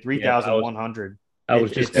quite a bit, 3,100. I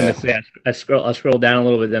was just going to say, I scrolled down a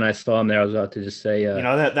little bit, then I saw him there. I was about to just say,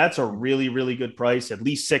 that's a really, really good price. At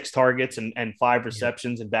least 6 targets and 5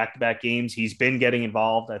 receptions in back-to-back games. He's been getting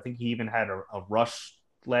involved. I think he even had a rush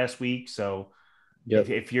last week. So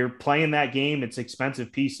if you're playing that game, it's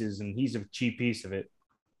expensive pieces, and he's a cheap piece of it.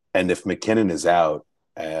 And if McKinnon is out,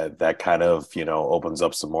 that kind of opens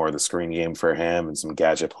up some more of the screen game for him and some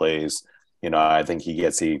gadget plays. I think he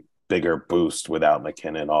gets a bigger boost without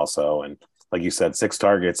McKinnon also, and like you said, 6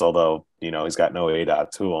 targets, although, he's got no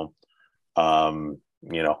ADOT to him. All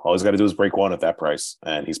he's got to do is break one at that price,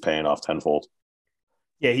 and he's paying off tenfold.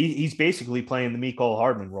 Yeah, he's basically playing the Mecole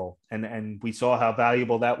Hardman role, and we saw how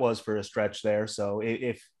valuable that was for a stretch there. So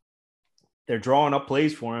if they're drawing up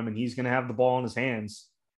plays for him and he's going to have the ball in his hands,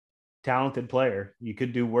 talented player, you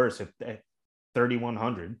could do worse at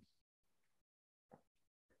 3,100.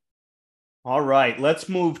 All right, let's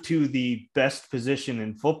move to the best position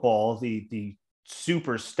in football, the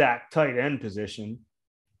super stacked tight end position.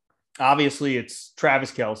 Obviously, it's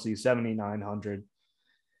Travis Kelce, 7,900.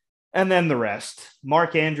 And then the rest.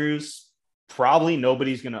 Mark Andrews, probably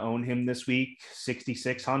nobody's going to own him this week,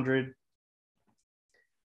 6,600.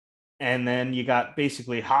 And then you got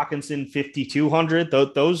basically Hawkinson, 5,200.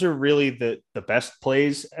 Those are really the best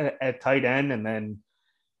plays at tight end. And then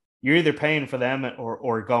you're either paying for them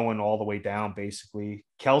or going all the way down, basically.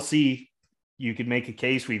 Kelce, you could make a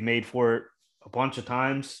case. We've made for it a bunch of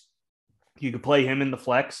times. You could play him in the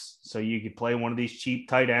flex. So you could play one of these cheap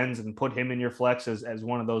tight ends and put him in your flex as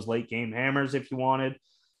one of those late game hammers if you wanted.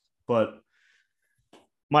 But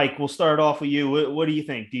Mike, we'll start off with you. What do you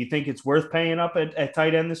think? Do you think it's worth paying up at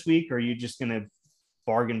tight end this week, or are you just going to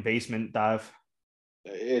bargain basement dive?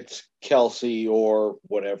 It's Kelce or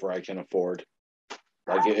whatever I can afford.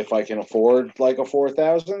 Like if I can afford like a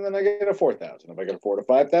 4,000, then I get a 4,000. If I can afford a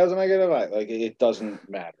 5,000, I get a 5. Like it doesn't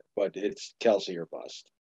matter, but it's Kelce or bust.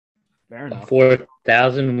 Fair enough.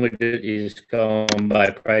 4,000 would you just go by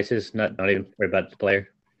prices, not even worry about the player?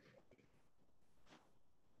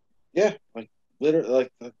 Yeah, like literally,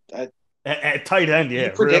 like at tight end, yeah.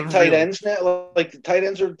 You predict tight ends now. Like the tight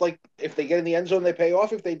ends are like if they get in the end zone, they pay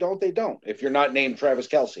off. If they don't, they don't. If you're not named Travis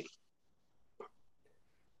Kelce.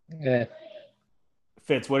 Yeah.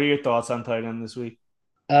 Fitz, what are your thoughts on tight end this week?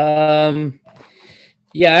 Yeah,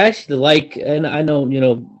 I actually like, and I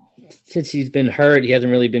know, since he's been hurt, he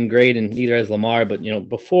hasn't really been great, and neither has Lamar. But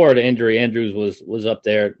before the injury, Andrews was up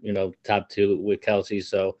there, top 2 with Kelce.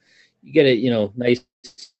 So you get it, nice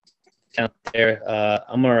count there.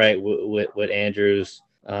 I'm all right with Andrews.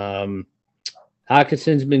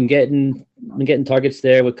 Hawkinson's been getting targets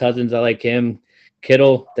there with Cousins. I like him.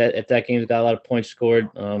 Kittle, that if that game's got a lot of points scored,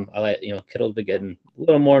 I like Kittle's been getting a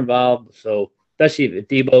little more involved. So especially if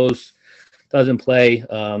Debo's doesn't play,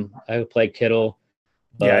 I would play Kittle.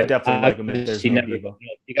 Yeah, I definitely like him if there's no Debo.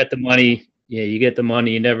 You got the money. Yeah, you get the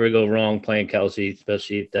money. You never go wrong playing Kelce,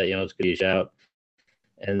 especially if that it's gonna be a shout.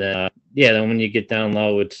 And then then when you get down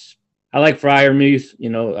low, I like Freiermuth.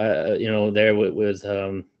 There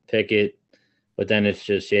with Pickett, but then it's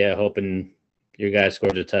just hoping your guy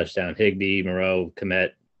scores a touchdown. Higbee, Moreau,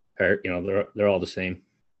 Komet, Hurt. They're all the same.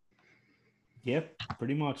 Yeah,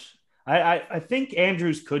 pretty much. I think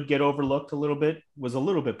Andrews could get overlooked a little bit. Was a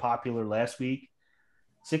little bit popular last week.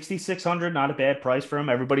 6,600, not a bad price for him.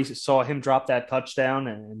 Everybody saw him drop that touchdown,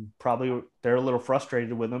 and probably they're a little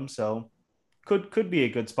frustrated with him. So could be a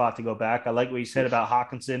good spot to go back. I like what you said about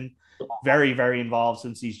Hawkinson. Very, very involved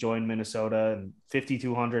since he's joined Minnesota, and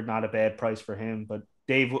 5,200, not a bad price for him. But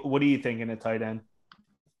Dave, what are you thinking at tight end?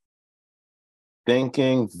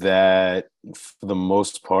 Thinking that for the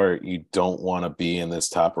most part, you don't want to be in this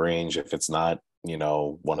top range if it's not,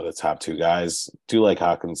 one of the top 2 guys. Do like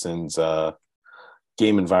Hawkinson's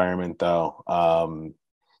game environment, though.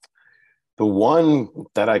 The one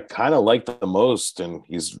that I kind of like the most, and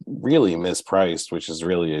he's really mispriced, which is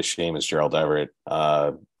really a shame, is Gerald Everett.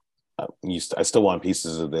 I still want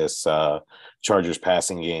pieces of this Chargers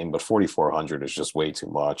passing game, but 4,400 is just way too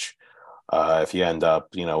much. If you end up,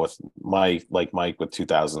 with Mike with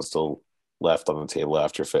 2,000 still left on the table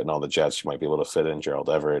after fitting all the Jets, you might be able to fit in Gerald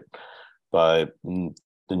Everett. But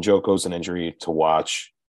Njoku's an injury to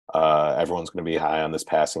watch. Everyone's going to be high on this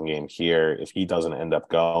passing game here. If he doesn't end up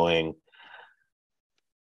going,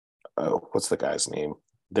 what's the guy's name?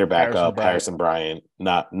 Their backup, Harrison Bryant.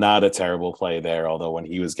 Not a terrible play there, although when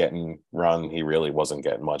he was getting run, he really wasn't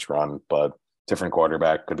getting much run. But different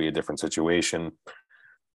quarterback, could be a different situation.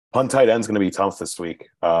 Punt tight end's going to be tough this week.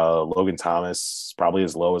 Logan Thomas, probably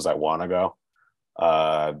as low as I want to go.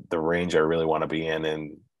 The range I really want to be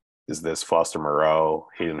in is this Foster Moreau,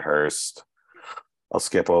 Hayden Hurst. I'll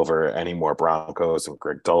skip over any more Broncos and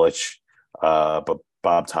Greg Dulcich. But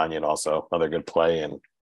Bob Tonyan also, another good play. And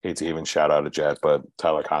hate to even shout out a Jet, but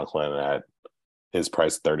Tyler Conklin at his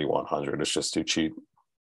price 3,100 is just too cheap.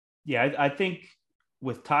 Yeah, I think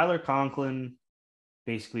with Tyler Conklin,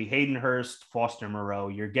 basically Hayden Hurst, Foster Moreau,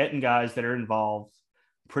 you're getting guys that are involved,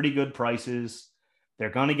 pretty good prices. They're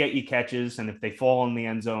going to get you catches, and if they fall in the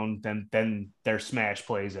end zone, then they're smash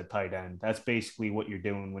plays at tight end. That's basically what you're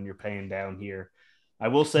doing when you're paying down here. I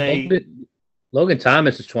will say Logan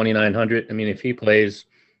Thomas is 2,900. I mean, if he plays,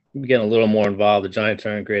 you're getting a little more involved. The Giants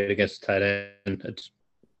aren't great against the tight end. It's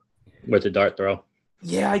worth a dart throw.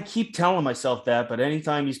 Yeah, I keep telling myself that, but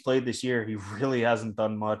anytime he's played this year, he really hasn't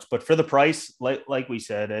done much. But for the price, like we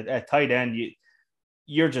said, at tight end,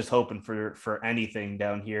 you're just hoping for anything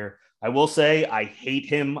down here. I will say I hate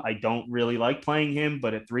him. I don't really like playing him,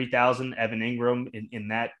 but at 3,000, Evan Ingram in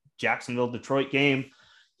that Jacksonville-Detroit game,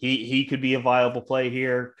 he could be a viable play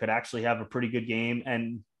here, could actually have a pretty good game.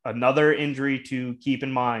 And another injury to keep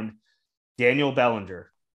in mind, Daniel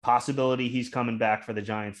Bellinger. possibility he's coming back for the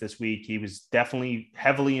Giants this week. He was definitely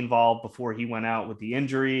heavily involved before he went out with the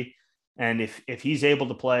injury. And if he's able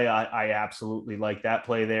to play, I absolutely like that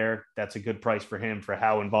play there. That's a good price for him for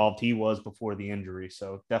how involved he was before the injury.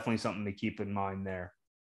 So definitely something to keep in mind there.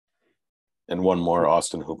 And one more,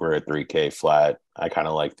 Austin Hooper at 3K flat. I kind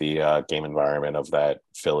of like the game environment of that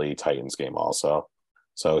Philly Titans game also.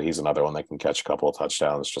 So he's another one that can catch a couple of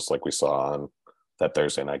touchdowns, just like we saw on that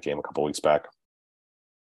Thursday night game a couple weeks back.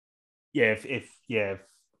 Yeah, if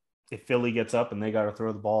Philly gets up and they got to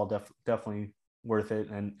throw the ball, definitely worth it.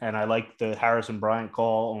 And I like the Harrison Bryant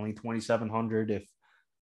call, only 2,700 if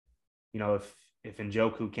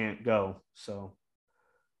Njoku can't go. So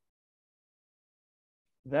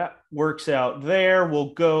that works out there.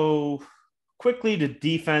 We'll go quickly to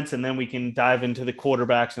defense, and then we can dive into the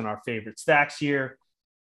quarterbacks and our favorite stacks here.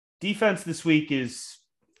 Defense this week is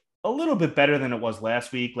a little bit better than it was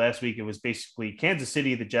last week. Last week, it was basically Kansas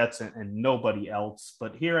City, the Jets, and nobody else.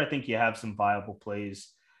 But here, I think you have some viable plays.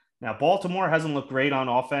 Now, Baltimore hasn't looked great on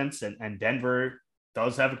offense, and Denver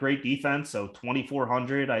does have a great defense. So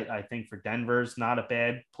 2,400, I think for Denver is not a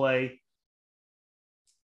bad play.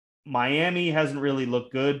 Miami hasn't really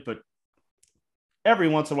looked good, but every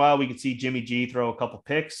once in a while we could see Jimmy G throw a couple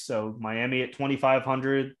picks. So Miami at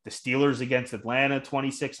 2,500, the Steelers against Atlanta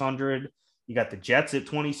 2,600. You got the Jets at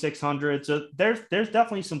 2,600. So there's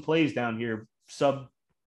definitely some plays down here sub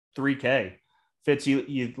 3K. Fitz,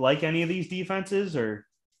 you like any of these defenses or?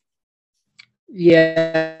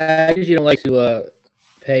 Yeah, I usually don't like to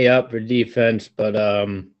pay up for defense, but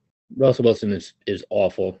Russell Wilson is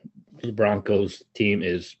awful. The Broncos team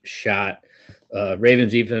is shot.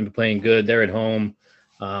 Ravens defense playing good. They're at home.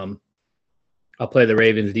 I'll play the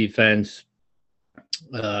Ravens defense.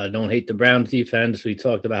 Don't hate the Browns defense. We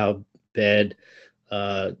talked about how bad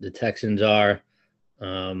the Texans are.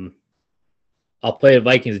 I'll play the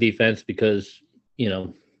Vikings defense because,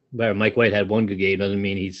 Mike White had one good game doesn't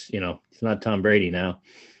mean he's not Tom Brady now.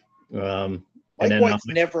 Mike White's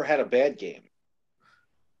never had a bad game.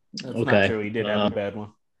 That's not true. He did have a bad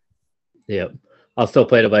one. Yep. I'll still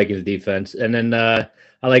play the Vikings defense. And then I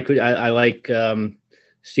like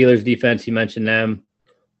Steelers defense. You mentioned them.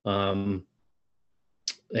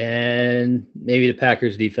 And maybe the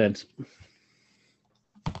Packers defense.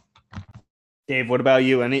 Dave, what about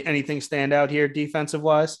you? Anything stand out here defensive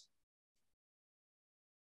wise?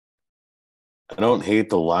 I don't hate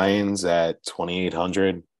the Lions at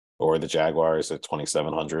 2,800 or the Jaguars at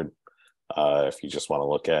 2,700. If you just want to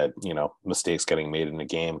look at, mistakes getting made in the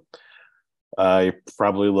game. You're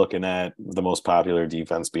probably looking at the most popular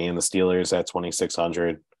defense being the Steelers at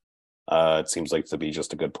 2,600. It seems like to be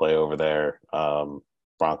just a good play over there.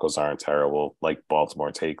 Broncos aren't terrible, like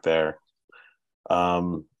Baltimore take there.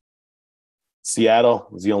 Seattle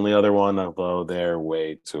is the only other one, although they're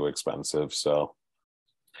way too expensive. So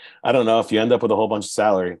I don't know if you end up with a whole bunch of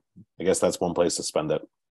salary. I guess that's one place to spend it.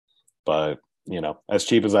 But, as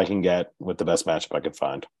cheap as I can get with the best matchup I could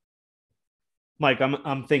find. Mike,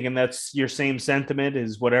 I'm thinking that's your same sentiment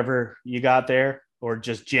as whatever you got there, or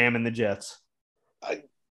just jamming the Jets.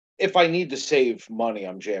 If I need to save money,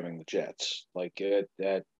 I'm jamming the Jets. Like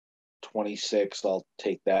at 26, I'll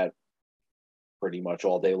take that pretty much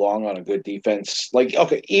all day long on a good defense. Like,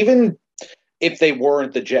 okay, even if they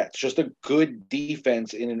weren't the Jets, just a good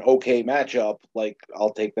defense in an okay matchup, like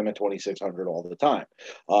I'll take them at 2,600 all the time.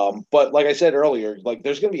 But like I said earlier, like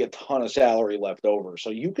there's going to be a ton of salary left over.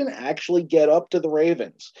 So you can actually get up to the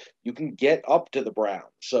Ravens. You can get up to the Browns.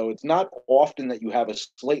 So it's not often that you have a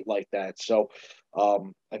slate like that. So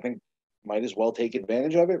I think might as well take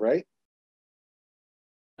advantage of it, right?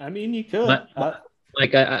 I mean, you could.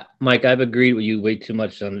 Mike, I've agreed with you way too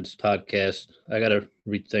much on this podcast. I got to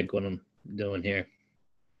rethink what I'm doing here.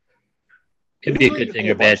 Could be a good thing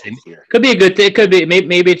or bad thing. Could be a good thing. It could be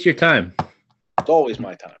maybe it's your time. It's always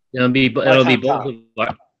my time. It'll be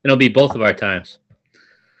both of our times.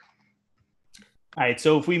 All right.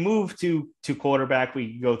 So if we move to quarterback,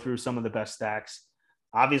 we can go through some of the best stacks.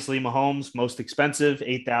 Obviously, Mahomes, most expensive,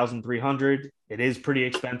 8,300. It is pretty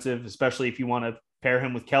expensive, especially if you want to pair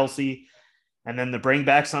him with Kelsey. And then the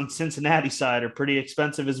bringbacks on Cincinnati side are pretty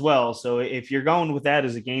expensive as well. So if you're going with that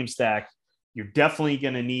as a game stack, you're definitely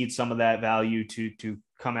going to need some of that value to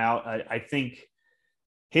come out. I think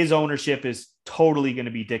his ownership is totally going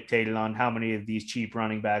to be dictated on how many of these cheap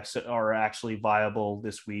running backs are actually viable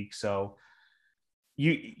this week. So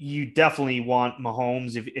you definitely want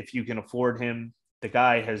Mahomes if you can afford him. The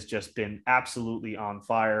guy has just been absolutely on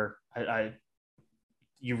fire.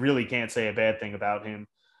 You really can't say a bad thing about him.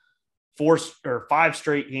 4 or 5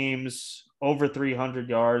 straight games over 300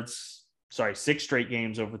 yards. 6 straight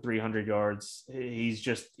games over 300 yards.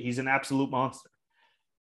 He's an absolute monster.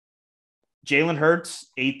 Jalen Hurts,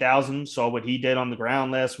 8,000, saw what he did on the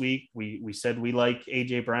ground last week. We said we like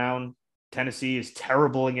A.J. Brown. Tennessee is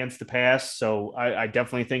terrible against the pass, so I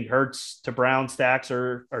definitely think Hurts to Brown stacks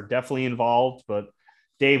are definitely involved. But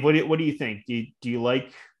Dave, what do you think? Do you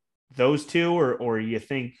like those two, or you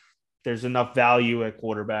think there's enough value at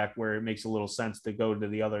quarterback where it makes a little sense to go to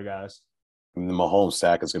the other guys? The Mahomes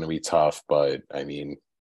stack is going to be tough, but I mean,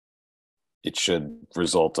 it should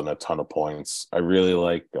result in a ton of points. I really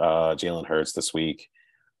like Jalen Hurts this week.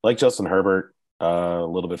 I like Justin Herbert a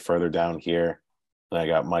little bit further down here. And I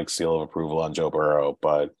got Mike's seal of approval on Joe Burrow,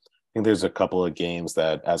 but I think there's a couple of games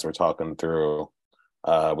that, as we're talking through,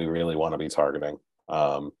 we really want to be targeting.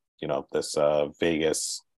 This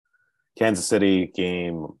Vegas, Kansas City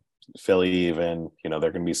game, Philly even, there are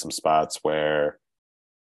going to be some spots where,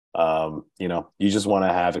 you just want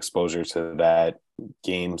to have exposure to that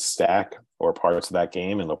game stack or parts of that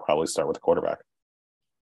game, and they'll probably start with the quarterback.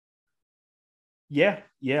 Yeah,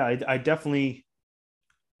 I definitely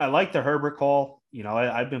I like the Herbert call.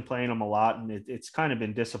 I've been playing him a lot, and it's kind of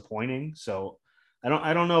been disappointing. So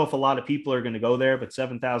I don't know if a lot of people are going to go there, but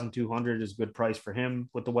 7,200 is a good price for him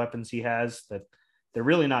with the weapons he has. That they're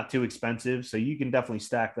really not too expensive, so you can definitely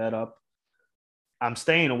stack that up. I'm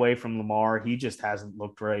staying away from Lamar. He just hasn't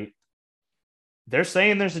looked right. They're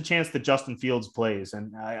saying there's a chance that Justin Fields plays,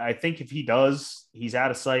 and I think if he does, he's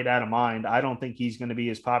out of sight, out of mind. I don't think he's going to be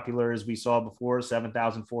as popular as we saw before,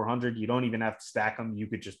 7,400. You don't even have to stack him. You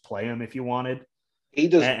could just play him if you wanted. He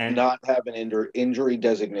does not have an injury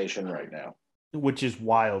designation right now, which is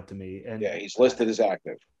wild to me. And yeah, he's listed as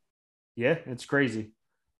active. Yeah, it's crazy.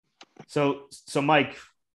 So Mike,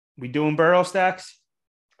 we doing Burrow stacks?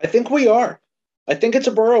 I think we are. I think it's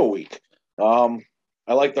a Burrow week.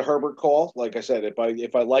 I like the Herbert call. Like I said,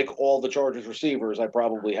 if I like all the Chargers receivers, I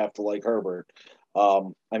probably have to like Herbert.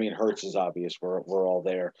 Hurts is obvious. We're all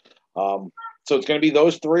there. So it's going to be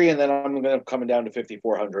those three, and then I'm going to coming down to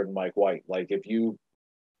 5,400 and Mike White. Like if you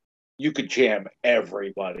could jam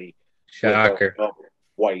everybody. Shocker. With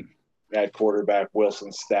White at quarterback,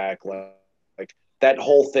 Wilson stack, like that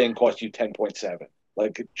whole thing cost you 10.7.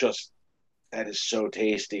 Like that is so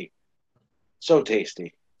tasty, so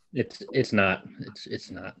tasty. It's not.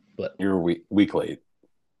 But you're a week late.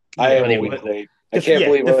 I am a week late. I can't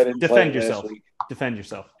believe I didn't defend yourself. Defend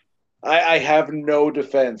yourself. I have no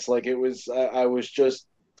defense. Like it was, I was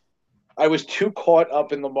too caught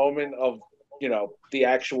up in the moment of the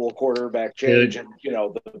actual quarterback change. Dude.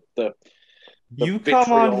 And the you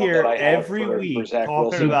come on here every for week Zach talking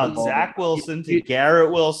Wilson about Zach Wilson to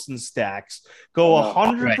Garrett Wilson stacks. Go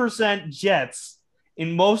 100% Jets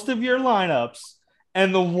in most of your lineups,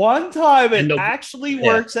 and the one time it actually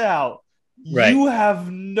works out, you have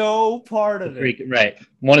no part of it. Right.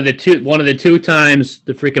 One of the two times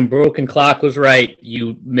the freaking broken clock was right,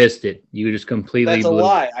 you missed it. You just completely That's a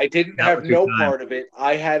lie. I didn't have no part of it.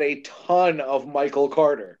 I had a ton of Michael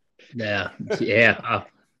Carter. Yeah.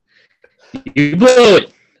 You blew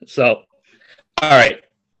it. So, all right.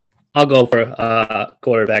 I'll go for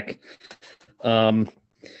quarterback.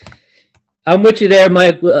 I'm with you there,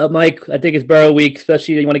 Mike. Mike, I think it's Burrow week,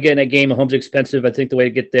 especially if you want to get in that game. Mahomes expensive. I think the way to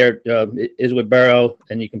get there is with Burrow,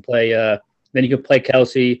 and you can play. Then you can play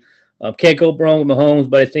Kelsey. Can't go wrong with Mahomes,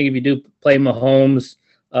 but I think if you do play Mahomes,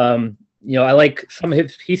 I like some of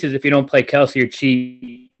his pieces. If you don't play Kelsey, you're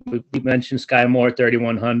cheap. We mentioned Sky Moore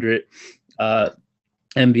 3,100,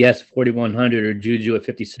 MBS 4,100, or Juju at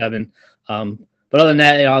 57. But other than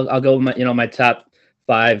that, I'll go with my top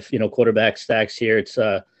 5 quarterback stacks here. It's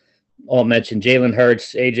all mentioned Jalen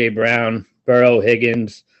Hurts, A.J. Brown, Burrow,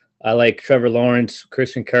 Higgins. I like Trevor Lawrence,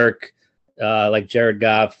 Christian Kirk, like Jared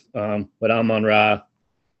Goff, but Amon-Ra.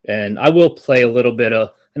 And I will play a little bit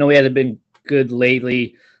of – I know he hasn't been good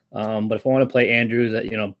lately, but if I want to play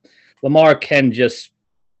Andrews, Lamar can just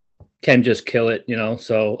kill it,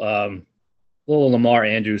 So little Lamar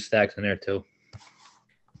Andrews stacks in there too.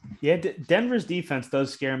 Yeah, Denver's defense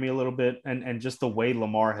does scare me a little bit, and just the way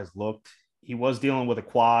Lamar has looked. He was dealing with a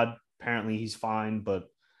quad. Apparently he's fine, but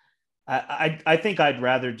I think I'd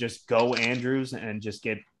rather just go Andrews and just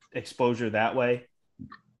get exposure that way.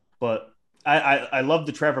 But I love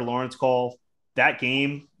the Trevor Lawrence call. That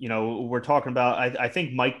game, we're talking about, I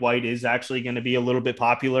think Mike White is actually going to be a little bit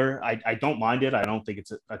popular. I don't mind it. I don't think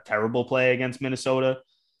it's a terrible play against Minnesota.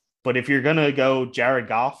 But if you're going to go Jared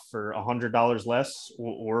Goff for $100 less,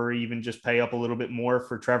 or even just pay up a little bit more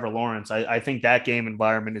for Trevor Lawrence, I think that game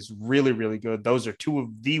environment is really, really good. Those are two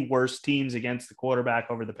of the worst teams against the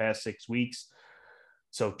quarterback over the past 6 weeks.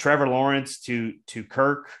 So Trevor Lawrence to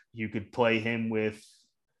Kirk, you could play him with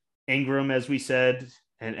Ingram, as we said,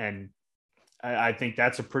 and I think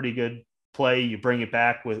that's a pretty good play. You bring it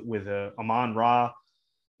back with Amon-Ra.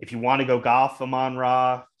 If you want to go golf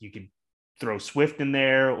Amon-Ra, you could throw Swift in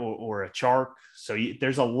there or a Chark. So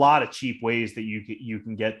there's a lot of cheap ways that you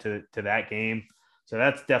can get to that game. So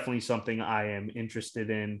that's definitely something I am interested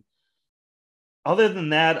in. Other than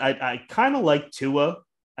that, I kind of like Tua.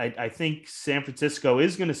 I think San Francisco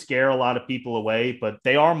is going to scare a lot of people away, but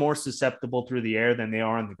they are more susceptible through the air than they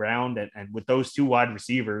are on the ground. And with those two wide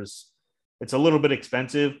receivers, it's a little bit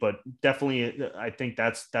expensive, but definitely I think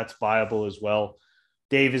that's viable as well.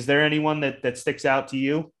 Dave, is there anyone that sticks out to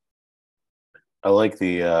you? I like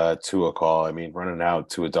the Tua call. I mean, running out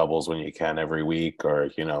Tua doubles when you can every week, or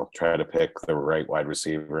try to pick the right wide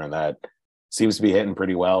receiver, and that seems to be hitting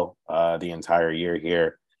pretty well the entire year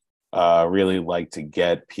here. Really like to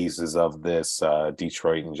get pieces of this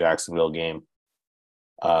Detroit and Jacksonville game,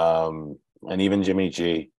 and even Jimmy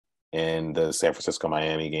G in the San Francisco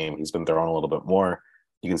Miami game. He's been throwing a little bit more.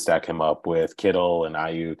 You can stack him up with Kittle and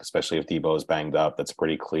Ayuk, especially if Debo is banged up. That's a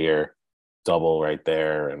pretty clear double right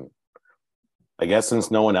there. And I guess since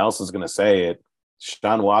no one else is going to say it,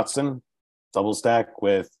 Sean Watson, double stack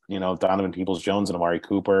with, Donovan Peoples-Jones and Amari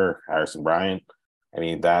Cooper, Harrison Bryant. I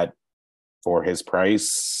mean, that for his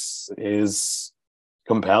price is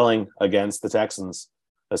compelling against the Texans,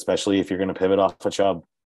 especially if you're going to pivot off of Chubb.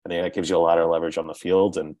 I think that gives you a lot of leverage on the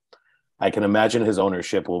field. And I can imagine his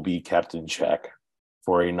ownership will be kept in check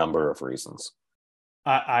for a number of reasons.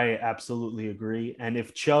 I absolutely agree. And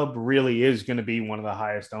if Chubb really is going to be one of the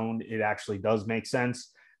highest owned, it actually does make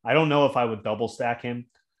sense. I don't know if I would double stack him.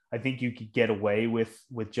 I think you could get away with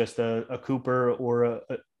just a Cooper or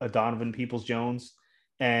a Donovan Peoples-Jones.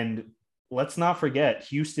 And let's not forget,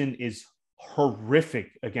 Houston is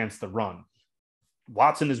horrific against the run.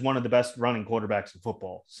 Watson is one of the best running quarterbacks in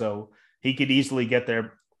football. So he could easily get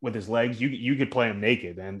there with his legs. You could play him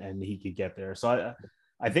naked and he could get there. So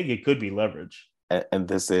I think it could be leverage. And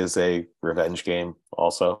this is a revenge game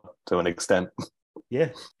also to an extent. Yeah.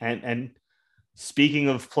 And speaking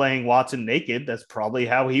of playing Watson naked, that's probably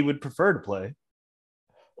how he would prefer to play.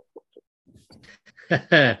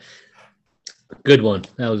 Good one.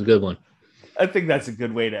 That was a good one. I think that's a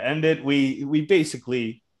good way to end it. We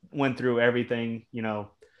basically went through everything,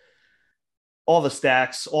 all the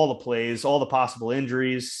stacks, all the plays, all the possible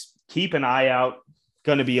injuries. Keep an eye out.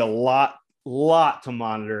 Going to be a lot to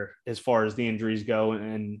monitor as far as the injuries go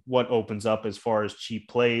and what opens up as far as cheap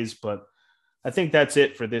plays. But I think that's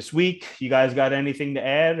it for this week. You guys got anything to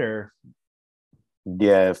add? Or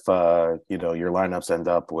yeah, if your lineups end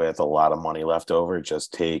up with a lot of money left over,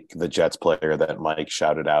 just take the Jets player that Mike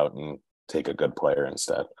shouted out and take a good player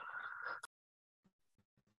instead.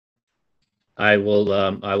 I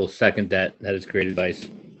will second that. That is great advice.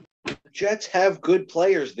 Jets have good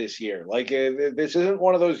players this year. Like, this isn't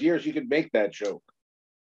one of those years you could make that joke.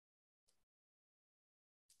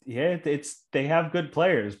 yeah, they have good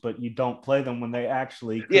players, but you don't play them when they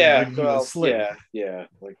actually Yeah, win you a slip. yeah,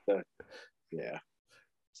 like that. Yeah,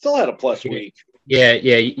 still had a plus week. Yeah.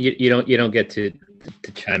 You don't get to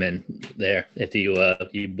chime in there if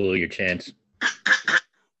you blew your chance.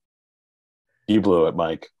 You blew it,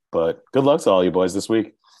 Mike. But good luck to all you boys this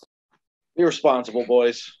week. Be responsible,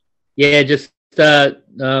 boys. Yeah, just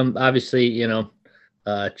obviously,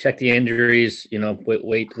 check the injuries.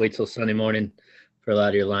 Wait till Sunday morning for a lot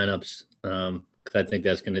of your lineups. Because I think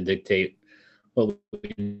that's going to dictate what we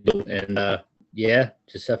do. And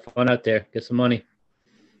just have fun out there. Get some money.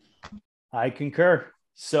 I concur.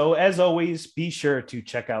 So as always, be sure to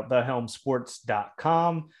check out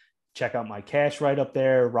thehelmsports.com. Check out my cash right up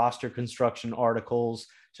there, roster construction articles.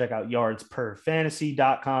 Check out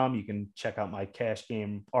yardsperfantasy.com. You can check out my cash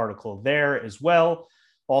game article there as well.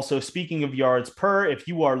 Also, speaking of yards per, if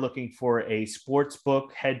you are looking for a sports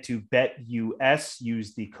book, head to BetUS.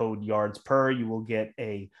 Use the code yards per. You will get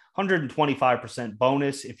a 125%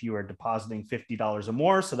 bonus if you are depositing $50 or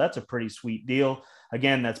more. So that's a pretty sweet deal.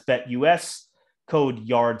 Again, that's BetUS, code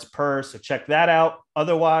yards per. So check that out.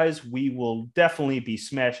 Otherwise, we will definitely be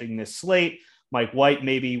smashing this slate. Mike White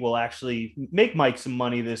maybe will actually make Mike some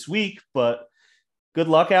money this week, but good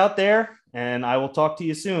luck out there, and I will talk to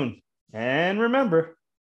you soon. And remember,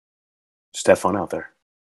 Just have fun out there.